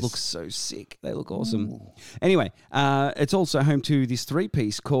they just look so sick. They look awesome. Ooh. Anyway, it's also home to this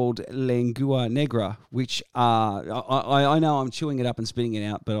three-piece called Lengua Negra, which I know I'm chewing it up and spitting it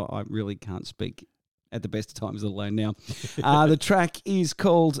out, but I really can't speak at the best of times, let alone now. The track is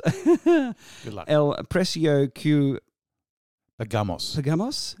called El Precio que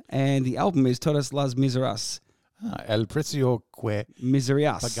Pagamos, and the album is Todas las Miserias. El Precio que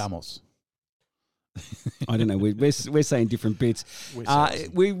Miserias. Pagamos. I don't know. We're saying different bits.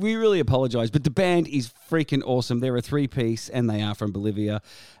 We really apologise, but the band is freaking awesome. They're a three-piece, and they are from Bolivia.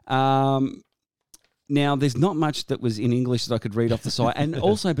 Now, there's not much that was in English that I could read off the site, and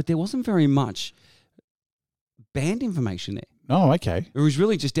also, but there wasn't very much band information there. Oh, okay. It was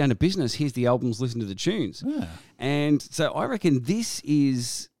really just down to business. Here's the albums, listen to the tunes. Yeah. And so I reckon there's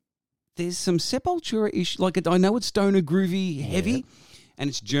some Sepultura-ish, like I know it's stoner groovy heavy, and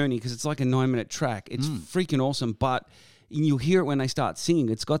it's Journey because it's like a 9-minute track. It's freaking awesome, but you'll hear it when they start singing.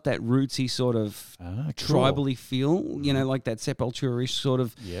 It's got that rootsy sort of tribally feel, you know, like that Sepultura-ish sort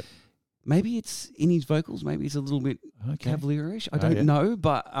of. Yep. Maybe it's in his vocals. Maybe it's a little bit Cavalier-ish. I don't know,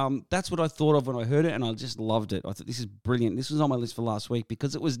 but that's what I thought of when I heard it, and I just loved it. I thought, this is brilliant. This was on my list for last week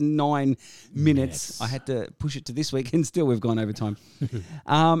because it was 9 minutes. I had to push it to this week, and still we've gone over time.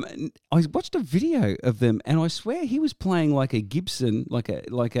 I watched a video of them, and I swear he was playing like a Gibson, like a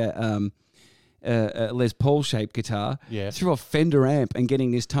Les Paul shaped guitar through a Fender amp and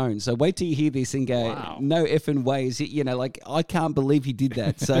getting this tone. So wait till you hear this and go, no effing way is it, you know, like I can't believe he did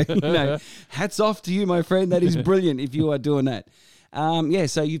that. So, you know, hats off to you, my friend. That is brilliant if you are doing that.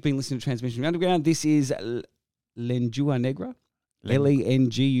 So you've been listening to Transmission from the Underground. This is Lengua Negra.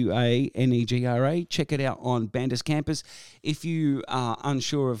 Lenguanegra. Check it out on Bandus Campus. If you are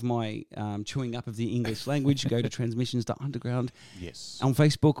unsure of my chewing up of the English language, go to transmissions.underground on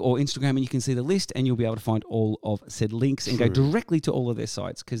Facebook or Instagram, and you can see the list, and you'll be able to find all of said links and go directly to all of their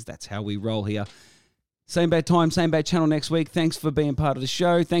sites because that's how we roll here. Same bad time, same bad channel next week. Thanks for being part of the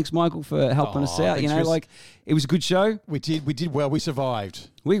show. Thanks, Michael, for helping us out. You know, like it was a good show. We did well. We survived.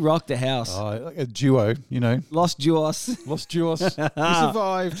 We rocked the house. Like a duo, you know. Lost Duos. We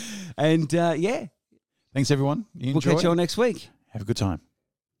survived. And thanks everyone. We'll catch you all next week. Have a good time.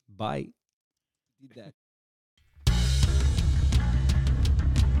 Bye. Did that.